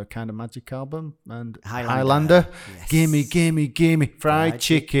was on the Kind of Magic album. And Highlander. Highlander. Yes. Gimme, gimme, gimme, fried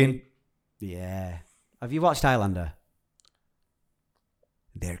chicken. Yeah. Have you watched Highlander?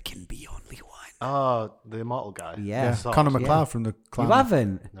 There can be only one. Oh, the immortal guy. Yeah. Yeah, Sort Conor of. McLeod from the You Climber.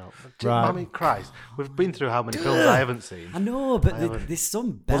 haven't? No. Right. I mean, Christ, we've been through how many films I haven't seen. I know, but haven't. there's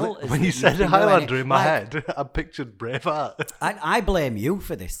some Well, belters. when you that said can go Highlander any- in my like, head, I pictured Braveheart. I blame you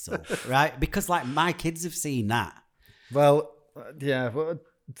for this, Sul, right? Because like my kids have seen that. Well, yeah. Well,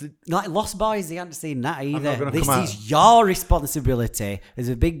 Like Lost Boys, they haven't seen that either. gonna This come out. is your responsibility as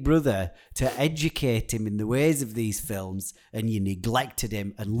a big brother to educate him in the ways of these films, and you neglected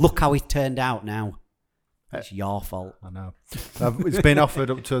him. And look how he turned out now. It's your fault. I know. It's been offered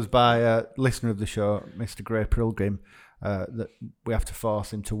up to us by a listener of the show, Mr. Gray Pilgrim, that we have to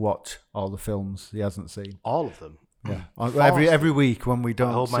force him to watch all the films he hasn't seen. All of them. Yeah. Force Every week when we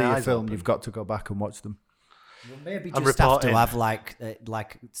don't hold see my a eyes film, open. you've got to go back and watch them. Maybe I'm just have to reporting. have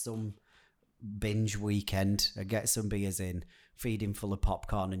like some binge weekend and get some beers in, feed him full of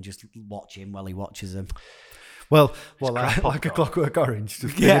popcorn, and just watch him while he watches them. Well, crack like a popcorn. Clockwork Orange,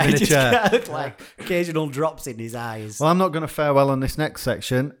 just get him in a just chair. kind of like occasional drops in his eyes. Well, I'm not going to fare well on this next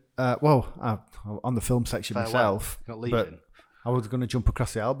section. On the film section Farewell. myself. Not But leaving. I was going to jump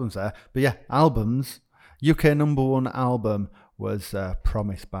across the albums there. But yeah, albums. UK number one album was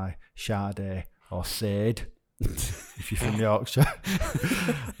Promise by Sade or Sade, if you're from Yorkshire,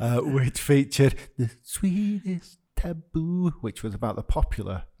 which featured The Sweetest Taboo, which was about the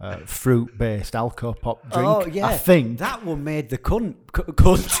popular fruit-based alcohol pop drink. Oh yeah, I think that one made the cunt.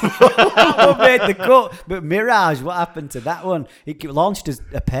 That one made the cut. But Mirage, what happened to that one? It launched as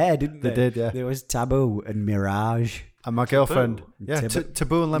a pair, didn't they? They did, yeah. There was Taboo and Mirage. and my girlfriend,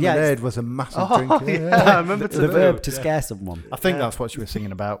 Taboo and Yeah, Lemonade was a massive Oh, drink. yeah, I remember The Taboo. verb to scare someone. I think that's what she was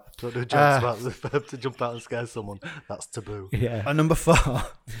singing about. Don't do jokes about the verb to jump out and scare someone. That's taboo. Yeah. And number 4,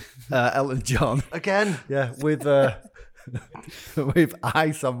 Elton John. Again. Yeah, with with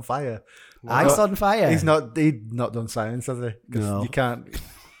Ice on Fire. Ice on Fire. He's not done science, has he? 'Cause No. you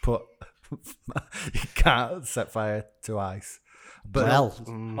can't set fire to ice. But Well,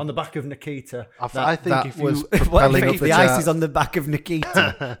 on the back of Nikita, I think if you- was what propelling if up the ice chart. is on the back of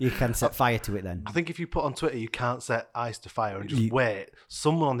Nikita? You can set fire to it then. I think if you put on Twitter you can't set ice to fire and just wait,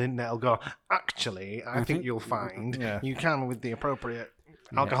 someone on the internet will go, actually, I think you'll find you can with the appropriate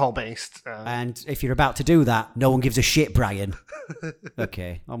alcohol-based... And if you're about to do that, no one gives a shit, Brian.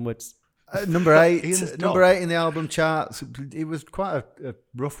 Okay, onwards. Number 8, Ian's number dog. 8 in the album charts. It was quite a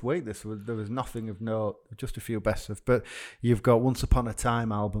rough week. There was nothing of note, just a few best of. But you've got Once Upon a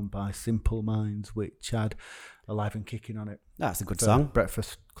Time album by Simple Minds, which had Alive and Kicking on it. That's a good for song.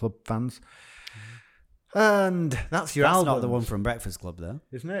 Breakfast Club fans. And that's your That's album. not the one from Breakfast Club, though.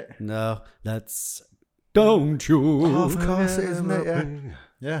 Isn't it? No, that's Don't You? Of course it is, isn't it?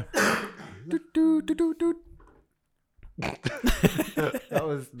 Yeah. Do, do, do, do, do. That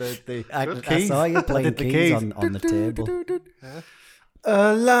was the I keys. saw you playing did the keys keys. on the table.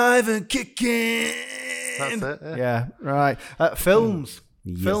 Alive and kicking. That's it. Yeah. Yeah, right. Films.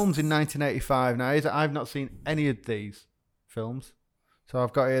 Yes. Films in 1985. Now, I've not seen any of these films, so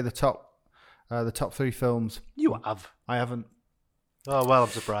I've got here the top 3 films. You have. I haven't. Oh, well, I'm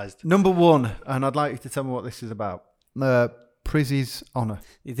surprised. Number 1, and I'd like you to tell me what this is about. Prizzi's Honour,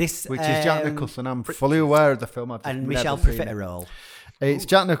 This, which is Jack Nicholson. I'm fully aware of the film. I've just and never Michelle seen it. Profiterole. It's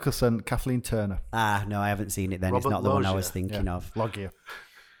Jack Nicholson, Kathleen Turner. Ah, no, I haven't seen it then. It's Robert not the one I Loggia. was thinking of. Loggia.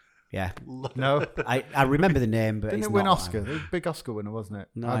 Yeah. No, I remember the name, but didn't it's it win not Oscar? It was a big Oscar winner, wasn't it?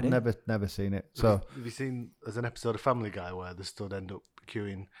 No, I I'd didn't. never seen it. So Have you seen, there's an episode of Family Guy where the stud end up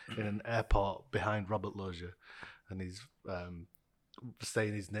queuing in an airport behind Robert Loggia and he's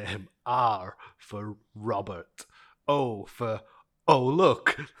saying his name. R for Robert. O for, oh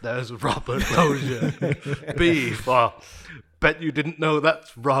look, there's Robert Loggia. B for, bet you didn't know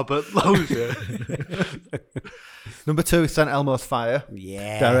that's Robert Loggia. number 2 is St. Elmo's Fire,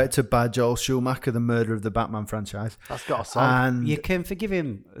 Yeah. directed by Joel Schumacher, the murderer of the Batman franchise. That's got a song. And You can forgive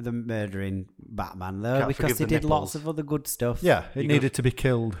him the murdering Batman, though, Can't because forgive he the did lots nipples. of other good stuff. yeah, it You're needed to be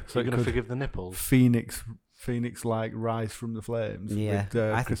killed so You're it going to could forgive the nipples. Phoenix-like rise from the flames. Yeah, with,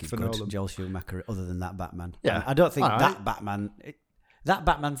 I think he's Christopher good, Nolan. Joel Schumacher, other than that Batman. Yeah. I don't think All that right. Batman... That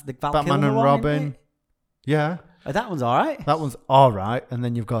Batman's the Val Batman Kilmer and one, Robin. isn't Yeah, it? That one's all right. that one's all right. And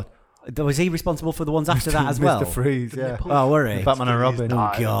then you've got Was he responsible for the ones after that as well? Mr. Freeze. Yeah, Oh, were he? Batman and Freeze Robin. Oh,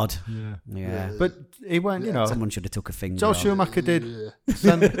 died. God. Yeah. Yeah. But he went, you know. Someone should have took a finger Joel off. Schumacher did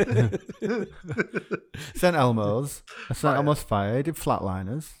St. Elmo's, St. Elmo's Fire. He did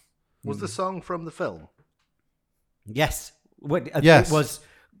Flatliners. Was the song from the film? Yes. Yes. It was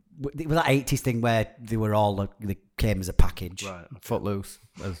that 80s thing where they were all, they came as a package. Right. Footloose,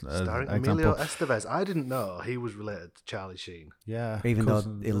 as Starring an Emilio example. Estevez. I didn't know he was related to Charlie Sheen. Yeah, Even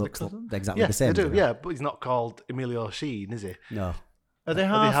cousins. though he Are they looks cousins? exactly Yeah, the same. they do. doesn't he? Yeah, but he's not called Emilio Sheen, is he? No. Are they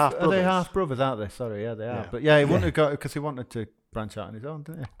half brothers, aren't they? Sorry, yeah, they are. Yeah. But yeah, he wouldn't have got it because he wanted to branch out on his own,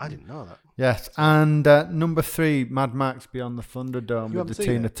 didn't he? I didn't know that. Yes, and number 3, Mad Max Beyond the Thunderdome You with haven't the seen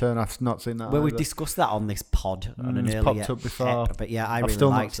Tina it? Turner. I've not seen that. Well, we've either. discussed that on this pod on an It's earlier popped up before. But yeah, I I've really still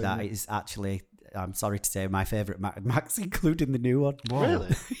not liked seen that. it. It's actually, I'm sorry to say, my favourite Mad Max, including the new one.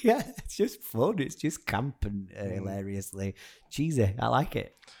 Really? Yeah, it's just fun. It's just camp and hilariously cheesy. I like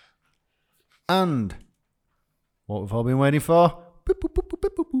it. And what we've all been waiting for: boop, boop, boop, boop,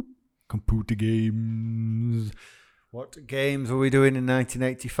 boop, boop, boop. Computer games. What games were we doing in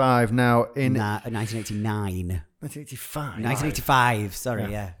 1985? Now in 1989. 1985. 1985,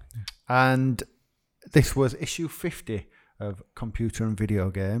 sorry, yeah. And this was issue 50 of Computer and Video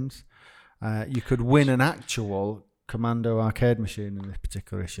Games. You could win an actual Commando arcade machine in this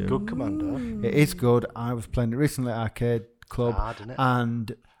particular issue. Good Commando. It is good. I was playing it recently at Arcade Club, Hard, innit? and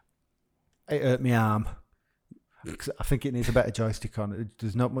it hurt my arm. 'Cause I think it needs a better joystick on it.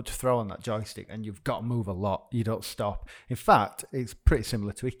 There's not much throw on that joystick, and you've got to move a lot. You don't stop. In fact, it's pretty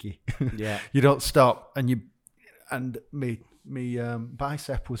similar to Icky. Yeah. You don't stop, and me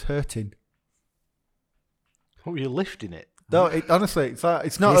bicep was hurting. What were you lifting it? No, honestly, it's not.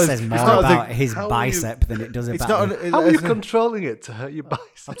 This as, says more it's not about as, his how are bicep than it does it's about not. the- How are you as- controlling it to hurt your I'm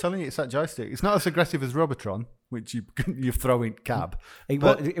bicep? telling you, it's that joystick. It's not as aggressive as Robotron, which you throw in cab.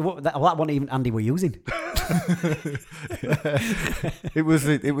 that wasn't even Andy were using. It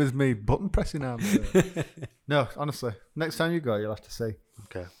was me button pressing arm. No, honestly, next time you go, you'll have to see.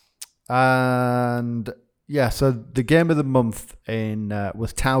 Okay. And yeah, so the game of the month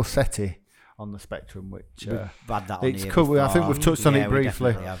was Tau Ceti on the Spectrum, which We've had that on it's here cool. I think before. we've touched on Yeah, it we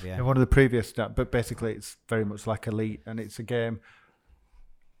briefly definitely have, yeah. in one of the previous, but basically it's very much like Elite, and it's a game.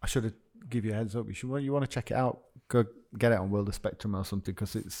 I should have give you a heads up. You want to check it out? Go get it on World of Spectrum or something,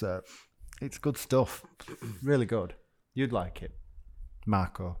 because it's good stuff. Really good. You'd like it,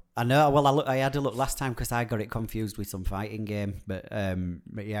 Marco. I know. Well, I had a look last time because I got it confused with some fighting game. But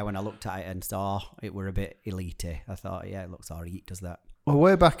yeah, when I looked at it and saw it were a bit elite, I thought, yeah, it looks alright. Does that? Well,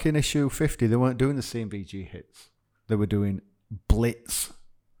 way back in issue 50, they weren't doing the CMVG hits. They were doing Blitz.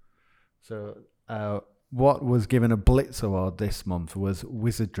 So what was given a Blitz award this month was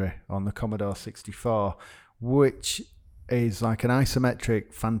Wizardry on the Commodore 64, which is like an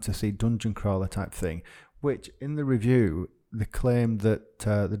isometric fantasy dungeon crawler type thing, which in the review, they claimed that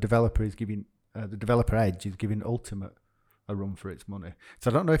the developer Edge is giving Ultimate a run for its money. So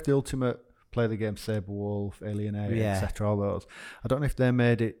I don't know if the Ultimate play the game Saberwolf, Alienator, Yeah. etc. All those. I don't know if they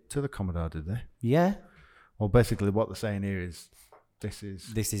made it to the Commodore, did they? Yeah. Well, basically what they're saying here is this is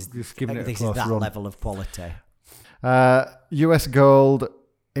just giving it a this close is that run. level of quality. US Gold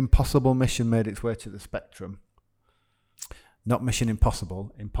Impossible Mission made its way to the Spectrum. Not Mission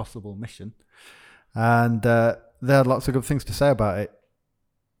Impossible, Impossible Mission. And they had lots of good things to say about it,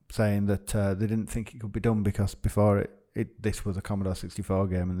 saying that they didn't think it could be done because before this was a Commodore 64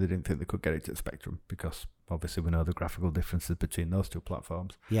 game, and they didn't think they could get it to the Spectrum because obviously we know the graphical differences between those two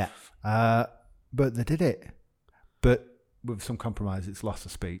platforms. Yeah. But they did it. But with some compromise, it's lost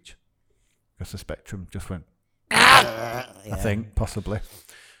of speech because the Spectrum just went, I think, possibly.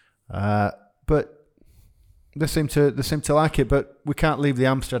 But they seem to like it, but we can't leave the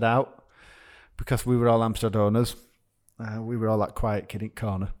Amstrad out because we were all Amstrad owners. We were all that quiet kid in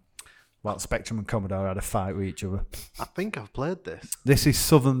corner while Spectrum and Commodore had a fight with each other. I think I've played this. This is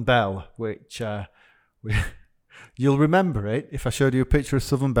Southern Belle, which you'll remember it if I showed you a picture of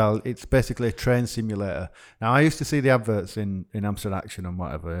Southern Belle. It's basically a train simulator. Now, I used to see the adverts in Amstrad Action and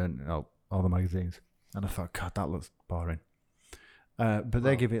whatever, and all the magazines, and I thought, God, that looks boring. But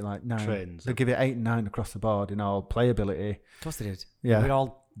they give it like 9. trains. They give it 8 and 9 across the board in all playability. Of course they did. Yeah. We're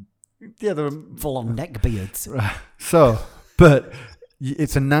all Yeah, they're full on neck beards. so, but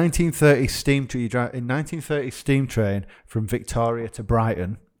it's a 1930 steam train. You drive in 1930 steam train from Victoria to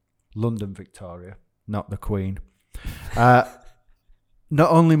Brighton, London, Victoria, not the Queen. Not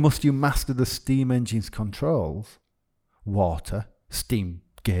only must you master the steam engine's controls, water, steam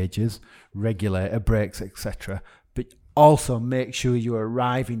gauges, regulator, brakes, etc., but also make sure you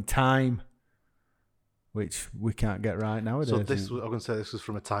arrive in time, which we can't get right nowadays. So I'm going to say this was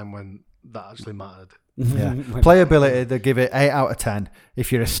from a time when that actually mattered. Yeah. Playability, they give it 8 out of 10.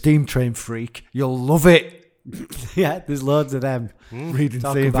 If you're a steam train freak, you'll love it. Yeah, there's loads of them. Reading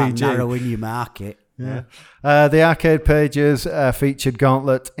Talk about CMVG. narrowing your market. Yeah. The arcade pages featured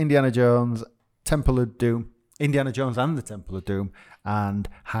Gauntlet, Indiana Jones, Temple of Doom, Indiana Jones and the Temple of Doom, and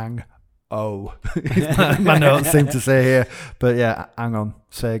Hang O. My notes seem to say here. But yeah, hang on.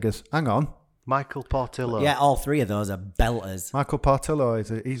 Sega's. Hang on. Michael Portillo. Yeah, all three of those are belters. Michael Portillo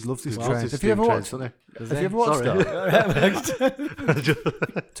he loves his Loves trains. his Have you ever steam watched? trains, Have you ever watched Sorry. that?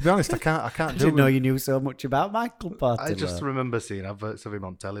 To be honest, I can't I do didn't know with, you knew so much about Michael Portillo. I just remember seeing adverts of him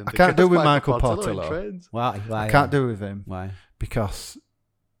on telly. I can't do with Michael in Portillo. trains. Why? I can't do with him Why? because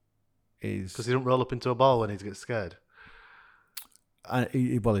he's Because he don't roll up into a ball when he gets scared.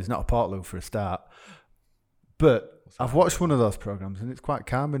 he's not a Portlow for a start. But I've watched one of those programs and it's quite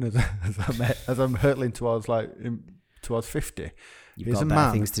calming as I'm hurtling towards towards 50. You've He's got a better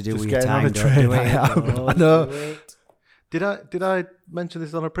man things to do just with your getting on time. a Don't train. do it. I am. Don't I know. do it. Did I mention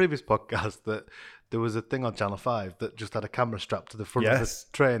this on a previous podcast that there was a thing on Channel 5 that just had a camera strapped to the front Yes.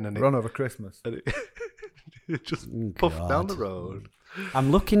 of the train and Run over Christmas. it just puffed God. down the road.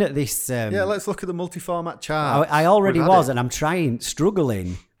 I'm looking at this. Yeah, let's look at the multi-format chart. I already We've had was, it. and I'm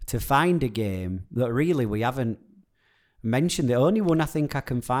struggling to find a game that really we haven't mentioned. The only one I think I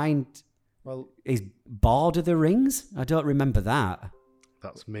can find Well, is Lord of the Rings. I don't remember that.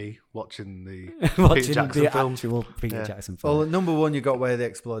 That's me watching the Watching Peter Jackson the film. actual Peter Yeah. Jackson film. well, at number one, you got Way of the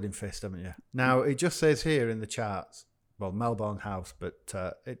Exploding Fist, haven't you? Now, it just says here in the charts, well, Melbourne House, but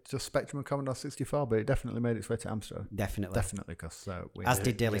it's just Spectrum and Commodore 64, but it definitely made its way to Amstrad. Definitely. Definitely, because As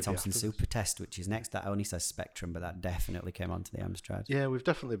did Daley maybe Thompson afterwards. Super Test, which is next. That only says Spectrum, but that definitely came onto the Amstrad. Yeah, we've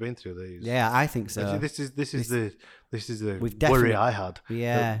definitely been through these. Yeah, I think so. Actually, this is the We've worry definitely- I had.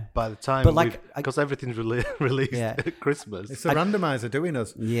 Yeah. that By the time, But like, because everything's released Yeah. at Christmas. it's a randomizer doing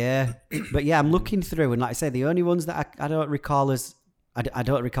us. Yeah, but yeah, I'm looking through, and like I say, the only ones that I don't recall I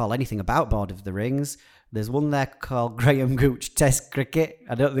don't recall anything about Lord of the Rings. There's one there called Graham Gooch Test Cricket.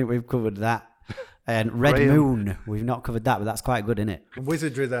 I don't think we've covered that. And Red Graham. Moon, we've not covered that, but that's quite good, isn't it?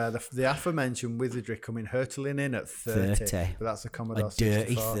 Wizardry there, the aforementioned Wizardry coming hurtling in at 30. 30. But that's a A Commodore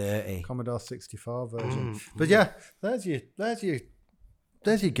dirty 64. 30. Commodore 64 version. But yeah, there's your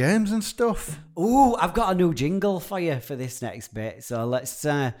games and stuff. Ooh, I've got a new jingle for you for this next bit. So let's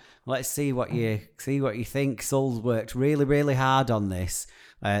see what you think. Sul's worked really, really hard on this.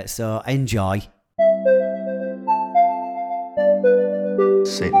 So enjoy.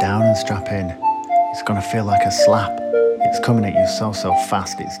 Sit down and strap in. It's gonna feel like a slap. It's coming at you so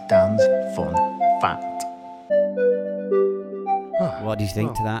fast. It's Dan's Fun Fact. What do you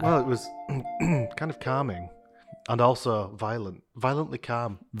think to that? Well, it was kind of calming and also violently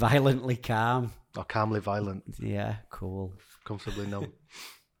calm, Violently calm. or calmly violent, Yeah, cool. comfortably numb.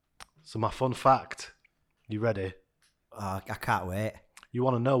 So my fun fact, you ready? Oh, I can't wait. You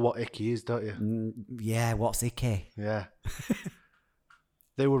want to know what Icky is, don't you? Yeah, what's icky? Yeah.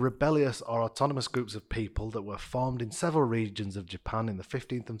 They were rebellious or autonomous groups of people that were formed in several regions of Japan in the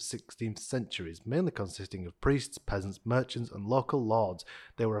 15th and 16th centuries, mainly consisting of priests, peasants, merchants, and local lords.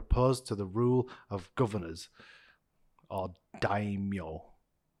 They were opposed to the rule of governors, or daimyo,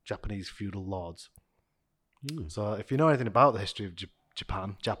 Japanese feudal lords. So if you know anything about the history of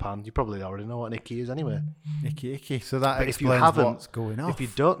Japan, you probably already know what an Ikki is anyway. Icky. So that But if you explains haven't, what's going on. if you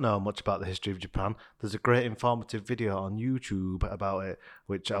don't know much about the history of Japan, there's a great informative video on YouTube about it,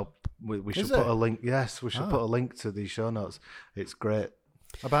 which we should Is put it? a link. Yes, we should Ah. put a link to the show notes. It's great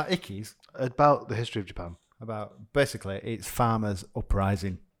About Ickies, about the history of Japan. about basically it's farmers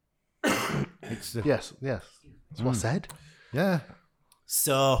uprising. It's the, Yes, that's what I said. yeah.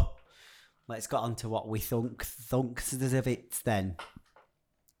 So, let's get on to what we thunks of it then.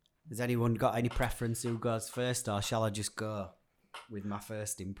 Has anyone got any preference who goes first, or shall I just go with my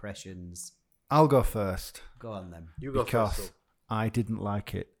first impressions? I'll go first Go on then. You go because first. I didn't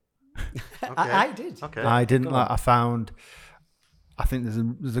like it. I did. Phil. Okay. I didn't go like. on. I think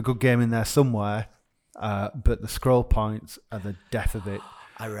there's a good game in there somewhere, but the scroll points are the death of it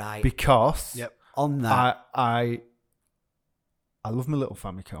All right. because Yep. On that, I love my little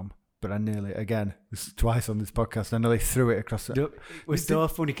Famicom, but I nearly twice on this podcast I nearly threw it across. it was so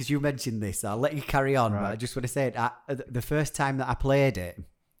funny because you mentioned this. I'll let you carry on, but I Right. just want to say it. The first time that I played it,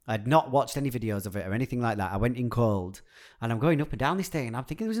 I'd not watched any videos of it or anything like that. I went in cold, and I'm going up and down this thing, and I'm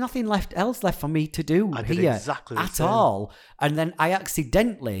thinking there was nothing else left for me to do I did here exactly the at same. all. And then I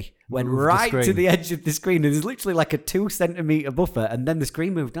accidentally went Moved the right to screen. the edge of the screen, and there's literally like a 2 centimeter buffer, and then the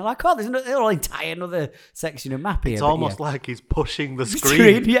screen moved. And I'm like, oh, there's an entire another section of map here. It's but almost yeah. like he's pushing the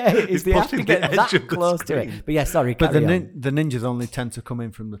Screen, screen. yeah, it is. He's They have to pushing get the that edge of the close to screen. it. But yeah, sorry, But carry on. the ninjas only tend to come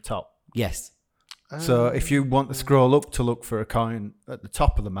in from the top. Yes. So if you want to scroll up to look for a coin at the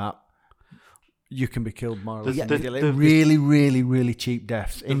top of the map, you can be killed more or less The- immediately. the- really, really, really cheap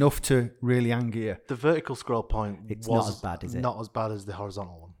deaths. Enough to really anger you. The vertical scroll point It's was not as bad, is it? Not as bad as the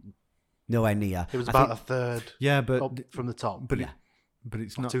horizontal one. Nowhere near. It was I about think- a third Yeah, but up from the top. but Yeah. but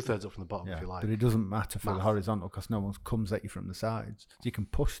it's not 2/3 up from the bottom, Yeah, if you like. but it doesn't matter for the Math. horizontal because no one comes at you from the sides. So you can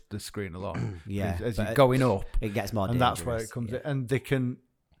push the screen along. Yeah, as but you're going up, It gets more and dangerous. that's where it comes yeah. in. And they can.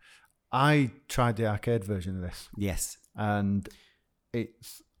 I tried the arcade version of this, Yes. and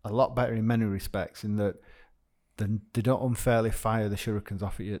it's a lot better in many respects. In that they don't unfairly fire the shurikens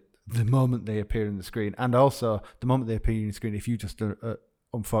off at you the moment they appear in the screen, and also the moment they appear in the screen. If you just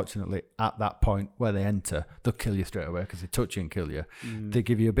unfortunately at that point where they enter, they'll kill you straight away because they touch you and kill you. They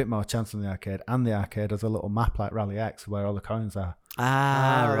give you a bit more chance on the arcade, and the arcade has a little map like Rally X where all the coins are.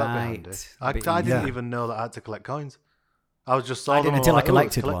 Ah, that'd be right. handy. But I didn't yeah. even know that I had to collect coins. I was just saw I them didn't and until was I like, "Oh,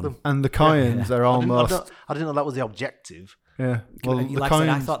 let's collected collect one." them." And the coins are almost I didn't know that was the objective. yeah. Well, the like I said,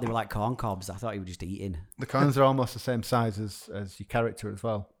 I coins, thought they were like corn cobs. I thought you were just eating. the coins are almost the same size as your character as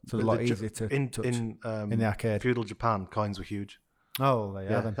well, so they're a lot easier to touch in the arcade. feudal Japan. Coins were huge. Oh, there you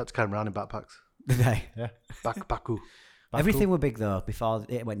Yeah, are then. had to carry them around in backpacks. Did they? Yeah. Baku. Everything were big though before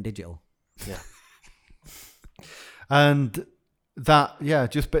it went digital. Yeah. And that, yeah,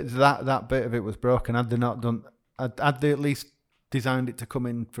 just that bit of it was broken. Had they not done, had they at least designed it to come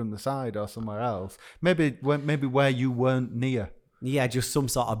in from the side or somewhere else? Maybe where you weren't near. Yeah, just some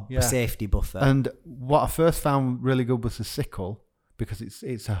sort of Yeah. safety buffer. And what I first found really good was the sickle, because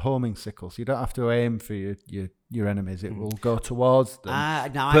it's a homing sickle, so you don't have to aim for your enemies. It will go towards them.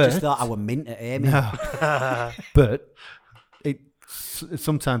 Now I But- just thought I were mint at aiming. No. But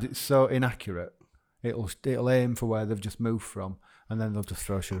sometimes it's so inaccurate. It'll aim for where they've just moved from, and then they'll just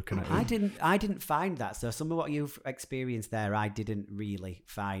throw a shuriken at you. I didn't find that. So some of what you've experienced there, I didn't really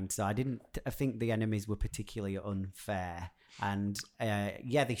find. So I think the enemies were particularly unfair. And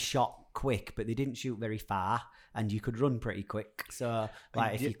they shot quick, but they didn't shoot very far, and you could run pretty quick. So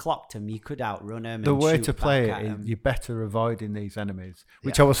like if you clocked them, you could outrun them. The and way shoot to play back it at is 'em. you're better avoiding these enemies,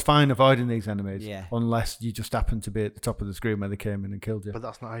 which I was fine avoiding these enemies, Yeah. unless you just happen to be at the top of the screen where they came in and killed you. But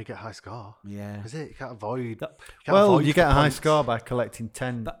that's not how you get a high score. Yeah. Is it? You can't avoid. Well, you get a high score by collecting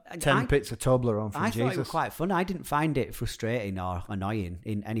 10 But, 10 bits of Toblerone from I thought it was Jesus. quite fun. I didn't find it frustrating or annoying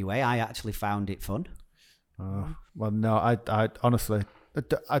in any way. I actually found it fun. Well, no, I honestly,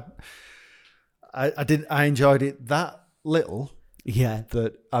 I didn't. I enjoyed it that little Yeah.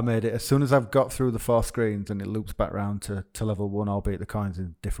 that I made it as soon as I've got through the 4 screens and it loops back round to level 1, albeit the coins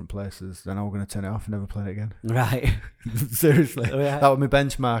in different places. Then I'm going to turn it off and never play it again. Right. Seriously, Yeah. that was my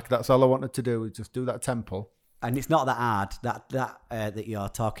benchmark. That's all I wanted to do was just do that temple. And it's not that hard. That you're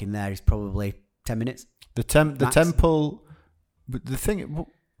talking there is probably 10 minutes. The Max. temple. But the thing,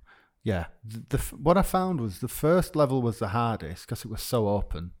 yeah. What I found was the first level was the hardest because it was so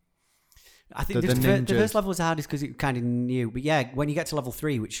open. I think The the ninjas- first level was the hardest because it kind of new. But yeah, when you get to level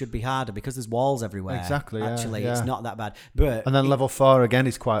 3, which should be harder because there's walls everywhere. Exactly, yeah, Actually, yeah. it's not that bad. But And then level 4 again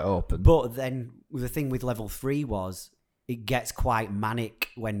is quite open. But then the thing with level 3 was it gets quite manic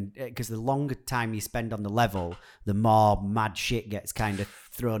because the longer time you spend on the level, the more mad shit gets kind of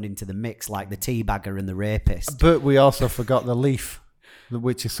thrown into the mix, like the teabagger and the rapist. But we also forgot the leaf,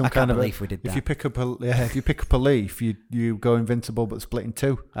 which is some I kind can't of believe we did If that. you pick up a leaf, you go invincible but split in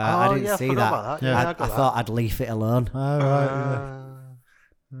 2. I Oh, didn't yeah, I see forgot that. about that. Yeah, Yeah, I I got that. thought I'd leave it alone. All right.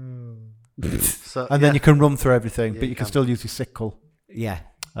 So, And then you can run through everything, Yeah, but you you can can. still use your sickle. Yeah.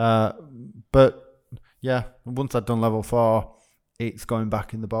 But yeah, once I'd done level 4, it's going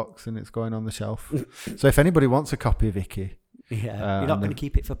back in the box and it's going on the shelf. So if anybody wants a copy of Icky, Yeah. You're and not going to then-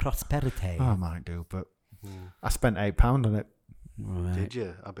 keep it for prosperity. I might do, but I spent £8 on it. Right. Did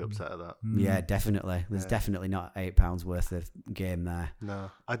you? I'd be upset at that. Yeah, definitely. There's definitely not £8 worth of game there. No,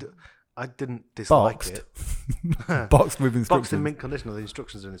 I didn't dislike Boxed. it. Boxed with Boxed in instructions. mint condition. The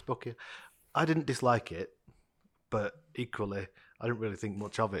instructions are in this book here. I didn't dislike it, but equally, I didn't really think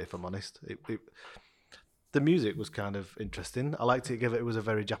much of it. If I'm honest, the music was kind of interesting. I liked it. It was a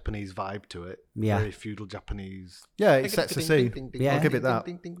very Japanese vibe to it. Yeah. Very feudal Japanese. Yeah, it sets the scene. Yeah. I'll give it that.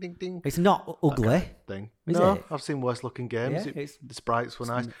 It's not ugly. Thing. Is No, it? I've seen worse looking games. Yeah, it's- the sprites were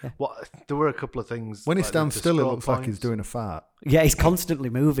nice. yeah. There were a couple of things. When he like stands the still, it scroll looks like he's points. doing a fart. Yeah, he's constantly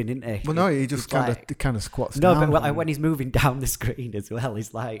moving, isn't he? Well, no, he just It's kind of squats No, down. but when he's moving down the screen as well,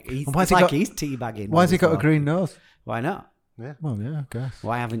 he's like he's, And why has it's he like got- he's teabagging. Why has he got a also. green nose? Why not? Yeah. Well, yeah, I guess.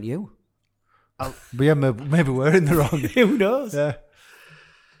 Why haven't you? But yeah, maybe we're in the wrong. Who knows? Yeah.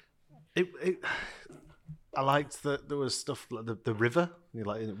 I liked that there was stuff like the river. You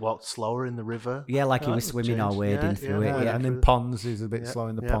like it walked slower in the river. Yeah, like he That was was swimming or changed. wading Yeah, through yeah, it. Yeah, and in true. ponds, he's a bit Yeah, slow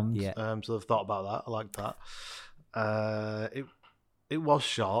in the yeah. ponds. Yeah. So I've thought about that. I liked that. It was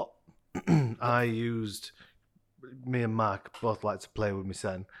short. Me and Mark both like to play with my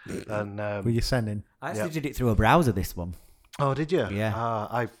son. And Were you sending? I actually Yeah. did it through a browser. This one oh, did you? Yeah.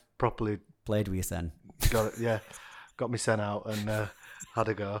 I properly played with your son. got it. Yeah, got my son out and had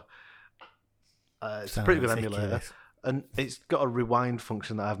a go. It's a Sounds pretty good emulator, ridiculous. and it's got a rewind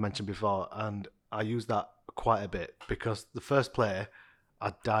function that I've mentioned before, and I use that quite a bit because the first play,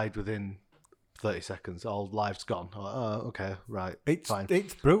 I died within 30 seconds. All lives gone. I'm like, oh, okay, right, It's fine.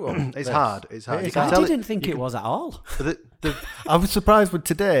 it's brutal. It's hard. It's hard. It You is can I tell didn't think you it can- was at all. the- I was surprised with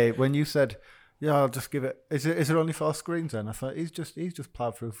today when you said, "Yeah, I'll just give it." Is there only 4 screens? Then I thought he's just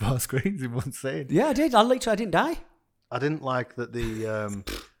plowed through 4 screens in one scene. Yeah, I did. I didn't die. I didn't like that they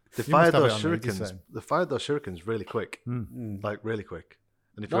must fired have it those on read, you're shurikens. saying. They fired those shurikens really quick, like really quick.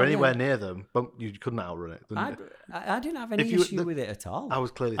 And if Oh, you're yeah. anywhere near them, you couldn't outrun it. I didn't have any If you- issue with it at all. I was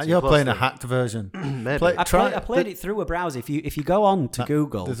clearly. And too you're close playing to a it. hacked version. Maybe. I Try- played it through a browser. If you go on to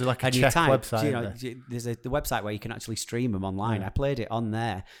Google, there's like a and you Czech type, website, you know, isn't there's the website where you can actually stream them online. Yeah. I played it on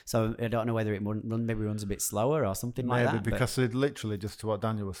there, so I don't know whether it maybe runs a bit slower or something like Maybe that. but- because it literally just to what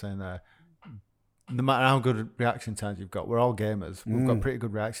Daniel was saying there. No matter how good reaction times you've got, we're all gamers. We've got pretty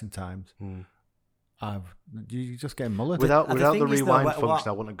good reaction times. You just get mullered. Without the the thing is, though, rewind what- function,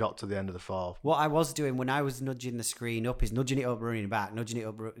 I wouldn't have got to the end of the fall. What I was doing when I was nudging the screen up is nudging it up, running back, nudging it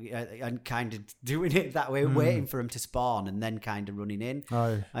up, and kind of doing it that way, waiting for him to spawn, and then kind of running in.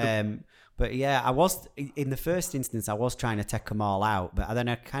 Aye. But yeah, I was in the first instance. I was trying to take them all out, but then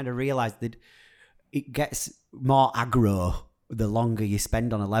I kind of realised that it gets more aggro the longer you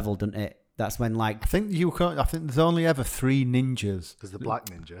spend on a level, doesn't it? That's when like I think there's only ever 3 ninjas. There's the black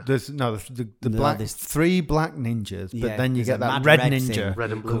ninja, There's the No, black there's- 3 black ninjas, Yeah, but then you there's get a that mad red red ninja, thing.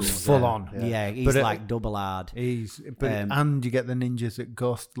 red and blue. goes full on. yeah, he's But it- like double hard. And you get the ninjas that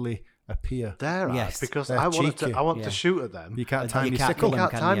ghostly appear. They're right, Yes. because They're I want cheeky. to shoot at them. You can't time You your can't sickle. kill You them,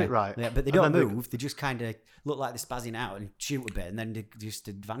 can't time you? it right. Yeah, but they And don't then they- move. They just kind of look like they're spazzing out and shoot a bit, and then they just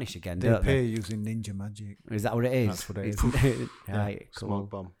vanish again. They Don't appear they? using ninja magic. Is that what it is? That's what it is. Right, cool. Smoke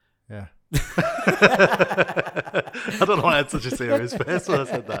bomb. Yeah. I don't know why I had such a serious face when I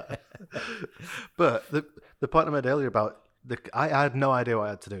said that. But the point I made earlier about I had no idea what I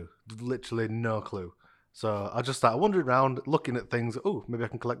had to do. Literally no clue. So I just started wandering around, looking at things. Oh, maybe I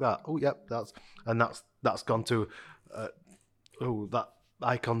can collect that. Oh, yep, that's gone to. That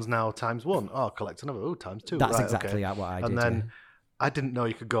icon's now ×1. Oh, collect another. Oh, ×2. That's right, exactly okay. what I did. And then I didn't know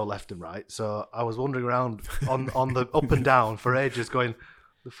you could go left and right, so I was wandering around on the up and down for ages, going,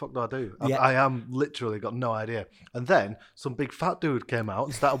 "The fuck do I do?" Yeah. I am literally got no idea. And then some big fat dude came out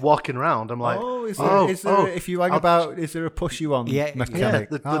and started walking around. I'm like, is there if you hang about, is there a push you on Yeah, mechanic?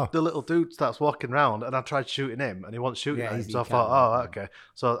 Yeah, the little dude starts walking around, and I tried shooting him, and he wasn't shooting Yeah, at him. he So I can't. thought, oh, okay.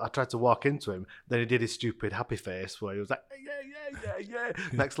 So I tried to walk into him. Then he did his stupid happy face where he was like, yeah.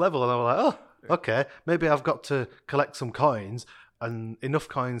 Next level, and I was like, oh, okay. Maybe I've got to collect some coins and enough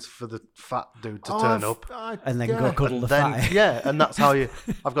coins for the fat dude to turn up. and then go cuddle And the then, fatty. yeah, and that's how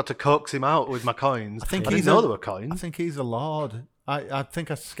I've got to coax him out with my coins. I think didn't he's know a- there were I coins. think he's a lord. I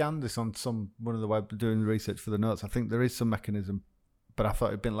think I scanned this on one of the web doing research for the notes. I think there is some mechanism, but I thought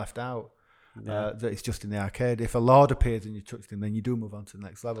it'd been left out. That it's just in the arcade. If a lord appears and you touched him, then you do move on to the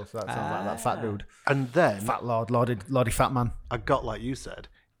next level. So that sounds like that fat dude, And then fat lordy fat man. I got, like you said,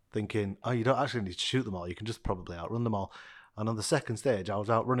 thinking, oh, you don't actually need to shoot them all. You can just probably outrun them all. And on the second stage, I was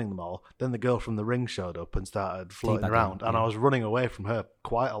outrunning them all. Then the girl from the ring showed up and started floating Teabagging, around. And I was running away from her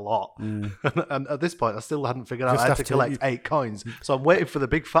quite a lot. And at this point, I still hadn't figured out Just I had to after collect 8 coins. So I'm waiting for the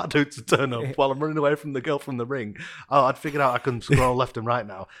big fat dude to turn up while I'm running away from the girl from the ring. Oh, I'd figured out I can scroll left and right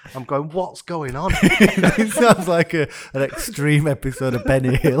now. I'm going, what's going on? It sounds like an extreme episode of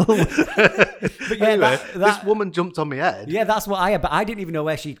Benny Hill. But yeah, Anyway, that- this woman jumped on my head. Yeah, that's what I had, but I didn't even know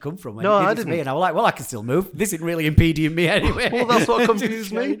where she'd come from. When No, it did I it to me, didn't. and I was like, well, I can still move. This isn't really impeding me anyway. Well, that's what Just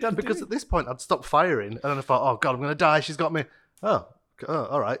confused carry me on because doing at this point I'd stopped firing and then I thought, oh god, I'm going to die. She's got me. Oh,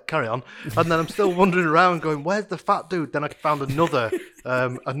 all right, carry on. And then I'm still wandering around going, where's the fat dude? Then I found another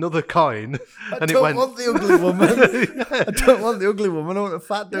coin, and it went. want the ugly woman. I don't want the ugly woman. I want the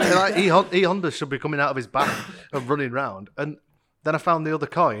fat dude. Like, E Honda should be coming out of his back and running round. And then I found the other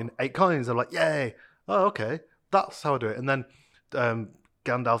coin, 8 coins. I'm like, yay! Oh, okay, that's how I do it. And then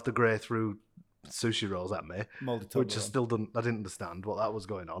Gandalf the Grey threw sushi rolls at me, Mouldy which I Toblerone. still didn't understand what that was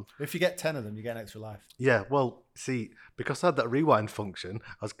going on. If you get 10 of them, you get an extra life. Yeah, well, see, because I had that rewind function,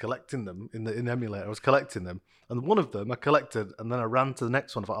 I was collecting them in the emulator. I was collecting them, and one of them I collected, and then I ran to the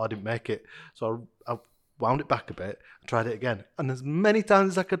next one. I thought, oh, I didn't make it, so I wound it back a bit, and tried it again, and as many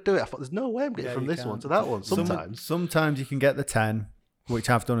times as I could do it, I thought, there's no way I'm getting from you this can't. one to that one. Sometimes, Sometimes you can get the 10,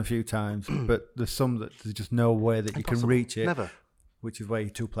 which I've done a few times, but there's some that there's just no way that you can Impossible. reach it. Never. Which is where your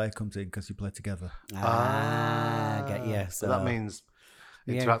 2-player comes in because you play together. Get you. So that means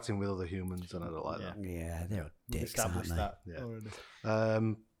Yeah. interacting with other humans, and I don't like that. Yeah, they're dicks, aren't Established they? that Yeah.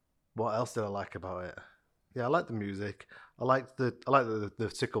 already. What else did I like about it? Yeah, I like the music. I liked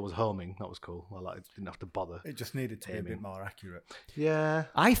the sickle was homing. That was cool. Didn't have to bother. It just needed to be a bit more accurate. Yeah,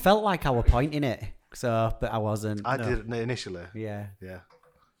 I felt like I were pointing it, but I wasn't. I did initially. Yeah. Yeah,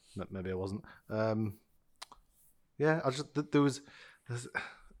 maybe I wasn't. Yeah,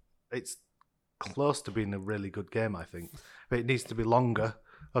 it's close to being a really good game, I think, but it needs to be longer.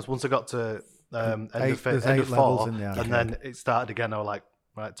 Because once I got to end of 4, in the arcade. and then it started again, I was like,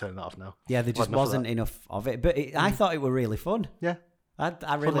 right, turn that off now. Yeah, there just wasn't enough of it. But I thought it were really fun. Yeah. I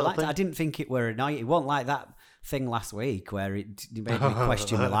really little liked it. thing. I didn't think it were annoying. It wasn't like that thing last week where it made me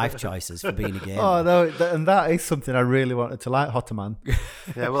question my life choices for being a gamer. Oh no, and that is something I really wanted to like, Hotterman.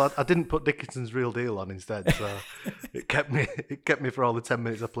 Yeah, well, I didn't put Dickinson's Real Deal on instead, so it kept me for all the 10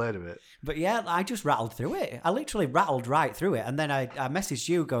 minutes I played of it. But yeah, I just rattled through it. I literally rattled right through it, and then I messaged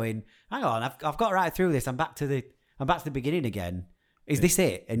you going, "Hang on, I've got right through this. I'm back to the beginning again. Is this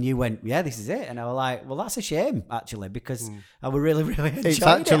it?" And you went, "Yeah, this is it." And I was like, "Well, that's a shame actually, because I would really, really enjoy It's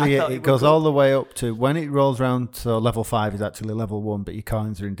actually it. it goes all the way up to when it rolls around. So level 5 is actually level 1, but your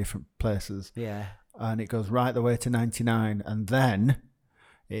coins are in different places. Yeah. And it goes right the way to 99, and then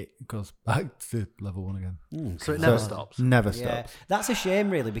it goes back to level 1 again. So it never stops. Never Yeah, stops. that's a shame,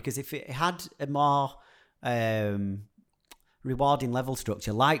 really, because if it had a more rewarding level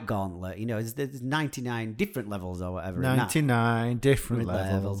structure like Gauntlet, there's 99 different levels or whatever. 99 different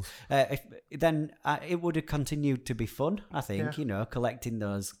levels. Then it would have continued to be fun, I think, collecting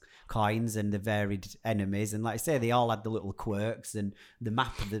those coins and the varied enemies. And like I say, they all had the little quirks, and the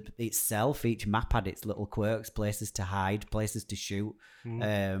map itself, each map had its little quirks, places to hide, places to shoot.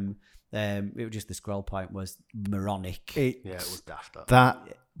 It was just the scroll point was moronic. It was daft. That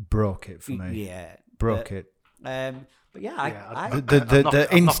broke it for me. Yeah. Broke it. But yeah, The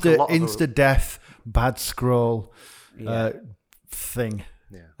insta death bad scroll thing.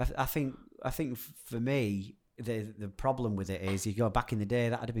 Yeah. I think for me the problem with it is, you go back in the day,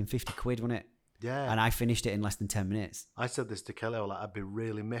 that'd have been 50 quid, wouldn't it? Yeah. And I finished it in less than 10 minutes. I said this to Kelly, I'd be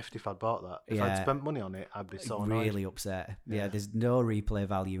really miffed if I'd bought that. If I'd spent money on it, I'd be so annoyed. Really upset. Yeah, there's no replay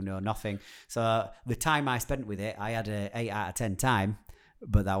value, no nothing. So the time I spent with it, I had a 8 out of 10 time,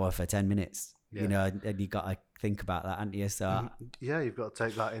 but that was for 10 minutes. Yeah. And you got to think about that, haven't you? So yeah, you've got to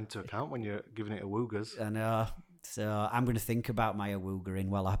take that into account when you're giving it a woogers. I know. So I'm going to think about my awoogering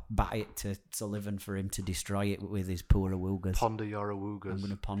while I bat it to Sullivan for him to destroy it with his poor awoogers. Ponder your awoogers. I'm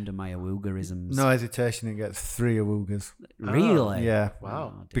going to ponder my awoogerisms. No hesitation, it gets 3 awoogers. Really? Yeah.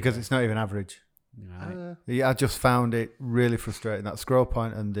 Wow. Oh, Because it's not even average. right. Yeah, I just found it really frustrating. That scroll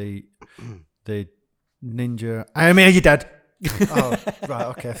point and the ninja. I mean, are you dead? Oh, right.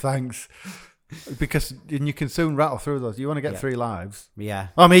 Okay, thanks. Because you can soon rattle through those. You want to get 3 lives. Yeah.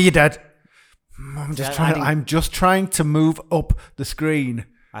 Oh, me, you're dead. I'm just I trying to move up the screen.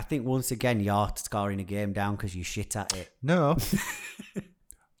 I think once again you're scoring a game down because you shit at it. No.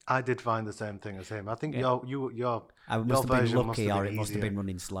 I did find the same thing as him. I think Yeah. your I must have been version lucky, or it must have easier. been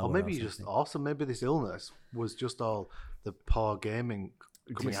running slower. Or maybe you're just something. awesome. Maybe this illness was just all the poor gaming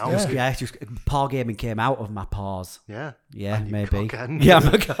coming Just- out. Yeah, it's just paw gaming came out of my paws. Yeah. Yeah, And you maybe. cock end. Yeah,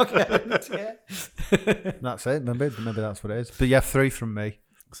 I'm a cock end, yeah. That's it. Maybe that's what it is. But yeah, 3 from me.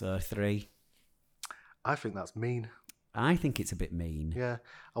 So 3. I think that's mean. I think it's a bit mean. Yeah.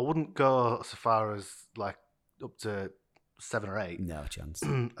 I wouldn't go so far as like up to 7 or 8. No chance.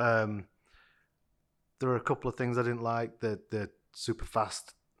 There were a couple of things I didn't like. The super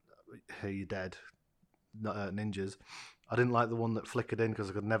fast, hey, you're dead, ninjas. I didn't like the one that flickered in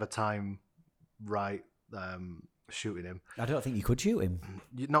because I could never time right shooting him. I don't think you could shoot him.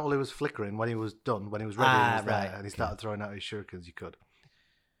 Not only was flickering, when he was done, when he was ready, he was right, there, and he started throwing out his shurikens, you could.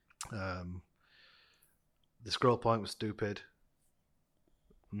 The scroll point was stupid.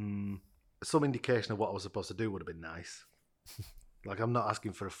 Some indication of what I was supposed to do would have been nice. Like, I'm not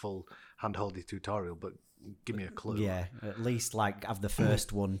asking for a full hand-holdy tutorial, but give me a clue. Yeah, at least like have the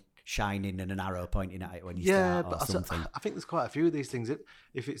first one shining and an arrow pointing at it when you Yeah, start, or but something. I think there's quite a few of these things.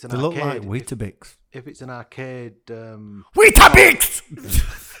 If it's an They look like arcade, Weetabix. if it's an arcade, Weetabix!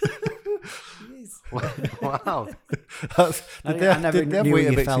 wow, I never they have knew you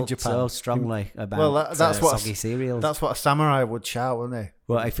Weetabix in felt Japan? so strongly about Well, that's what soggy cereals. That's what a samurai would shout, wouldn't they?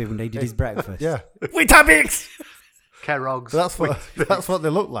 What if he needed his breakfast? Yeah. Weetabix! Kellogg's. That's what they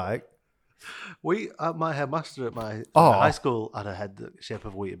look like. My headmaster at my Oh. high school had a head the shape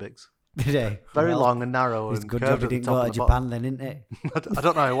of Weetabix. Did he? Very Well, long and narrow. It's and good curved job he at the didn't top go to and the Japan then, isn't it? bottom. I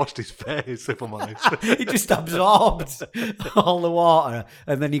don't know how I watched his face, if I'm honest. He just absorbed all the water,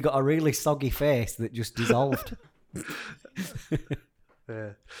 and then he got a really soggy face that just dissolved.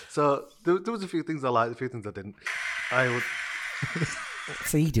 Yeah. So there was a few things I liked, a few things I didn't. I would.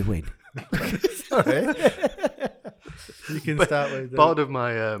 What's he doing? Sorry. You can start with. Bored of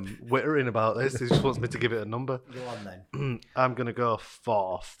my wittering about this. He just wants me to give it a number. Go on then. I'm going to go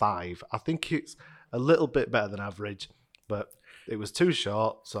for 5. I think it's a little bit better than average, but it was too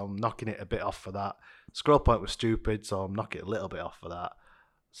short, so I'm knocking it a bit off for that. Scroll point was stupid, so I'm knocking it a little bit off for that.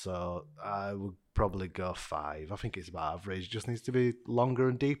 So I would probably go 5. I think it's about average. It just needs to be longer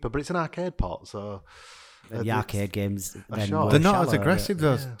and deeper, but it's an arcade port, so... And the arcade games, then sure. They're not shallow, as aggressive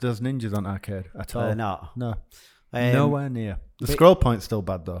those ninjas on arcade at all. They're not. No, nowhere near. The scroll point's still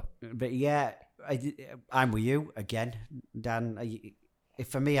bad though. But yeah, I'm with you again, Dan.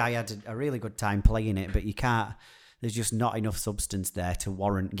 For me, I had a really good time playing it, but you can't. There's just not enough substance there to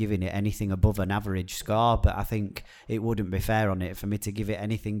warrant giving it anything above an average score. But I think it wouldn't be fair on it for me to give it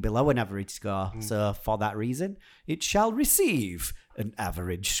anything below an average score. So for that reason, it shall receive an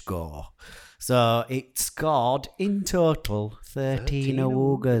average score. So it scored in total 13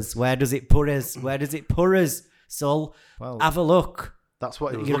 awoogas. Where does it put us? Sol, Well, have a look. That's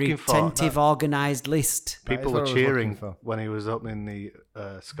what he was Your looking for. attentive, organised list. People what were I was cheering looking for. when he was opening the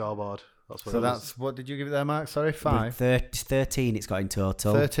scoreboard. That's what So it was. that's what did you give it there, Mark? Sorry, 5. 13 it's got in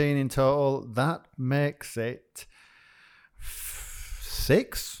total. 13 in total. That makes it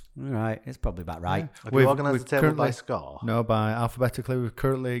 6. All right, it's probably about right. Have you organised the table by score? No, by alphabetically. We've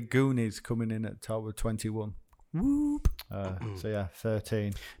currently Goonies coming in at top with 21. Whoop. So yeah,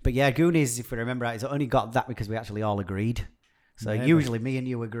 13. But yeah, Goonies, if we remember right, it's only got that because we actually all agreed. So Maybe. usually me and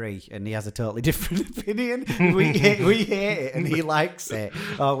you agree, and he has a totally different opinion. we hate it, and he likes it.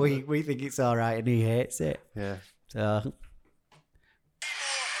 Or we think it's all right, and he hates it. Yeah. So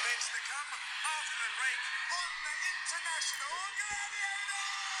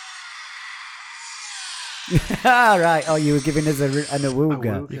all right. Oh, you were giving us an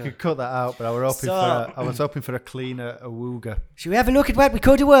awooga. You could cut that out, but I was hoping for a cleaner awooga. Should we have a look at what we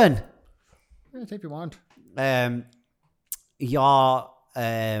could have won? Yeah, if you want. Your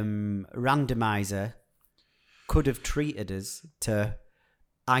randomizer could have treated us to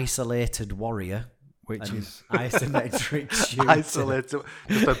Isolated Warrior, Which is isometric shooter. Isolated.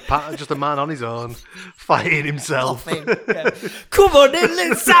 Just a man on his own, fighting himself. Come on then,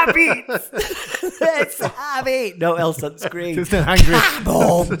 let's have it. Let's have it. No else on screen. just an angry,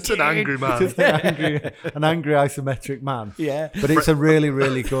 It's an angry man. just an angry isometric man. Yeah. But it's a really,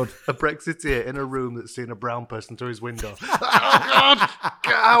 really good. A Brexiteer in a room that's seen a brown person through his window. Oh God!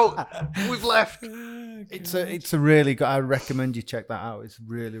 Get out! We've left. It's a really good. I recommend you check that out. It's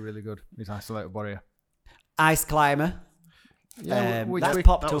really, really good. It's Isolated Warrior. Ice Climber. Yeah, which that's we-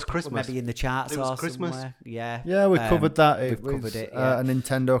 popped that was up Christmas. maybe in the charts It was or Christmas. somewhere. Yeah. Yeah, we covered that. It we've was covered it, yeah. a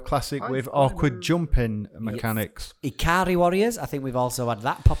Nintendo classic with awkward jumping mechanics. Ikari Warriors. I think we've also had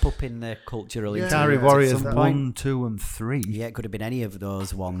that pop up in the cultural Yeah. internet Atari at Warriors some 1, point. 2, and 3. Yeah, it could have been any of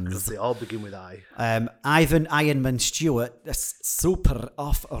those ones. They all begin with I. Ivan Ironman Stewart, Super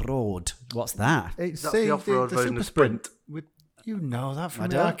Off-Road. What's that? It's That's the off-road version Super of Sprint. With, you know that from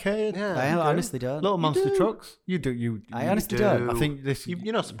the don't. arcade. Yeah. I honestly don't. Little monster trucks. You do. I you honestly do. don't. I think this.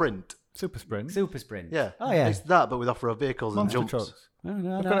 You know Sprint. Super Sprint. Super Sprint. Yeah. Oh, yeah. It's that, but with off-road vehicles Monster and jumps. trucks. Oh,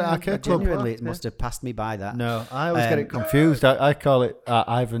 no, I've got it at Arcade Club. Genuinely, it must have passed me by that. No, I always get it confused. I call it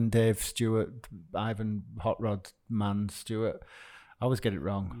Ivan Dave Stewart, Ivan Hot Rod Man Stewart. I always get it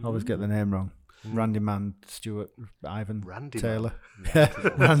wrong. I always get the name wrong. Randy Man Stewart, Ivan Randy Taylor.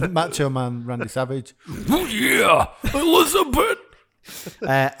 Macho Man Randy Savage. Oh yeah, Elizabeth.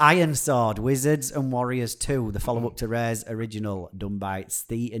 Iron Sword, Wizards and Warriors 2, the follow-up to Rare's original, done by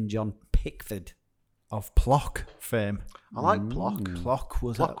Steve and John Pickford. Of Plock fame. I like Plock. Plock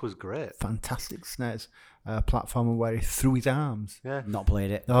was Plock was great. fantastic SNES platformer where he threw his arms. Yeah. Not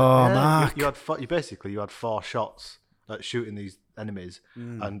played it. Oh, Yeah, Mark. You had you had 4 shots at shooting these enemies,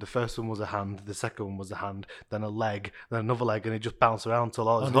 and the first one was a hand, the second one was a hand, then a leg, then another leg, and it just bounced around till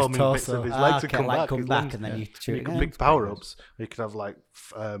all his On his homing bits torso. of his legs would Okay, come like back. come his back limbs. and then you shoot You it. could Yeah. pick power ups. You could have like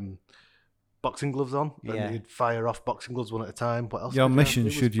boxing gloves on, Yeah. and you'd fire off boxing gloves one at a time. What else? Your could you have? mission, It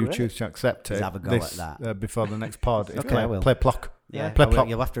was should you great. choose to accept it, Is have a go this, at that. before the next pod, is Okay, I will. play Plock. Yeah, Play I will. Plock.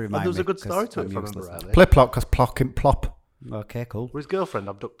 You'll have to And remind there was me. a good story 'cause to it, I'm if I remember useless. rightly. Play Plock because Plock and Plop. Okay, cool. Was his girlfriend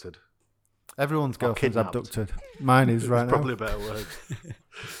abducted? Everyone's girlfriend's kidnapped. abducted. Mine is right now. Probably a better word.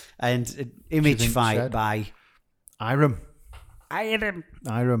 And Image She's in Fight shed. by Iram. Iron.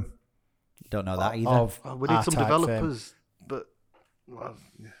 Iram. Don't know that either. Of We need some R-Type developers, but well,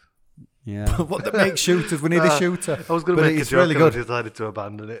 Yeah. fame. What that makes shooters? We need a shooter. I was going But to make a it's joke really and I good. decided to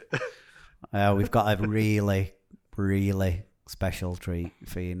abandon it. We've got a really, really special treat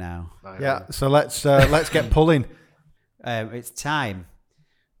for you now. Yeah, so let's get pulling. It's time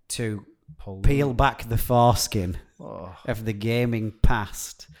to peel back the foreskin of the gaming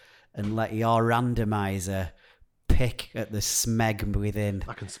past and let your randomizer pick at the smeg within.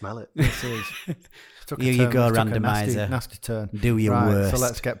 I can smell it. This is. Took a Here you turn, go, took a randomizer. Nasty turn. Do your Right, worst. so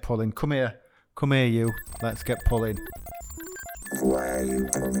let's get pulling. Come here, you. Let's get pulling. Why are you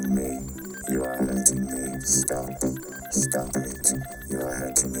pulling me? You are hurting me. Stop. Stop it. You are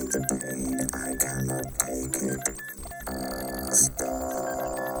hurting me. The pain. I cannot take it. Stop.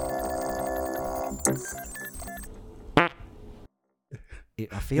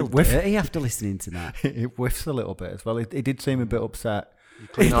 I feel Whiff. dirty after listening to that. It whiffs a little bit as well. It did seem a bit upset, You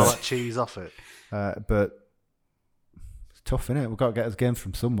clean all that cheese off it. but it's tough, innit? We've got to get his games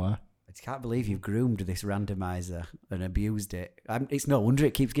from somewhere. I can't believe you've groomed this randomizer and abused it. It's no wonder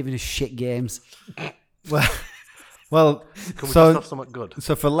it keeps giving us shit games. Well, Can we just have something good?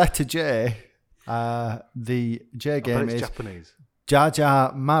 so for letter J, the J I bet game it's is Japanese. Jar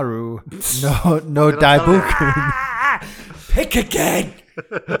Jar Maru no Daibuken. Pick again!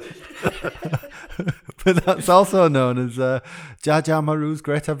 But that's also known as Jar Jar Maru's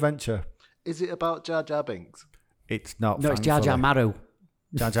Great Adventure. Is it about Jar Jar Binks? It's not. No, it's Jar Jar thankfully. Maru.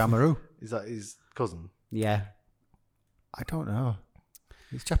 Jar Jar Maru. Is that his cousin? Yeah. I don't know.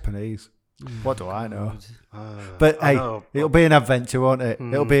 It's Japanese. What do I know? Uh, But I hey, know, it'll be an adventure, won't it?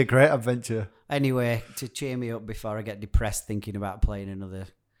 It'll be a great adventure. Anyway, to cheer me up before I get depressed thinking about playing another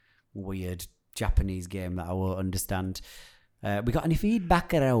weird Japanese game that I won't understand. We got any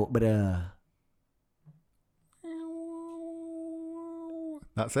feedback out, bro?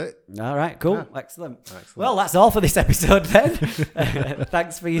 That's it. All right, cool. Excellent. Excellent. Well, that's all for this episode then.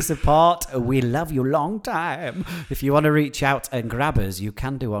 Thanks for your support. We love you long time. If you want to reach out and grab us, you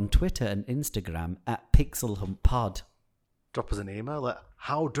can do on Twitter and Instagram at PixelHuntPod. Drop us an email at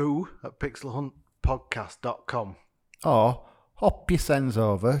howdo@pixelhuntpodcast.com. Or hop your sends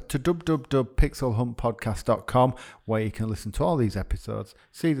over to www.pixelhuntpodcast.com, where you can listen to all these episodes,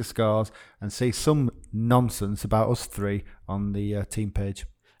 see the scores, and see some nonsense about us three on the team page.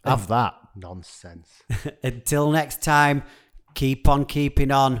 Have that. Nonsense. Until next time, keep on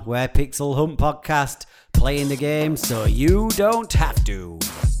keeping on. We're Pixel Hunt Podcast, playing the game so you don't have to.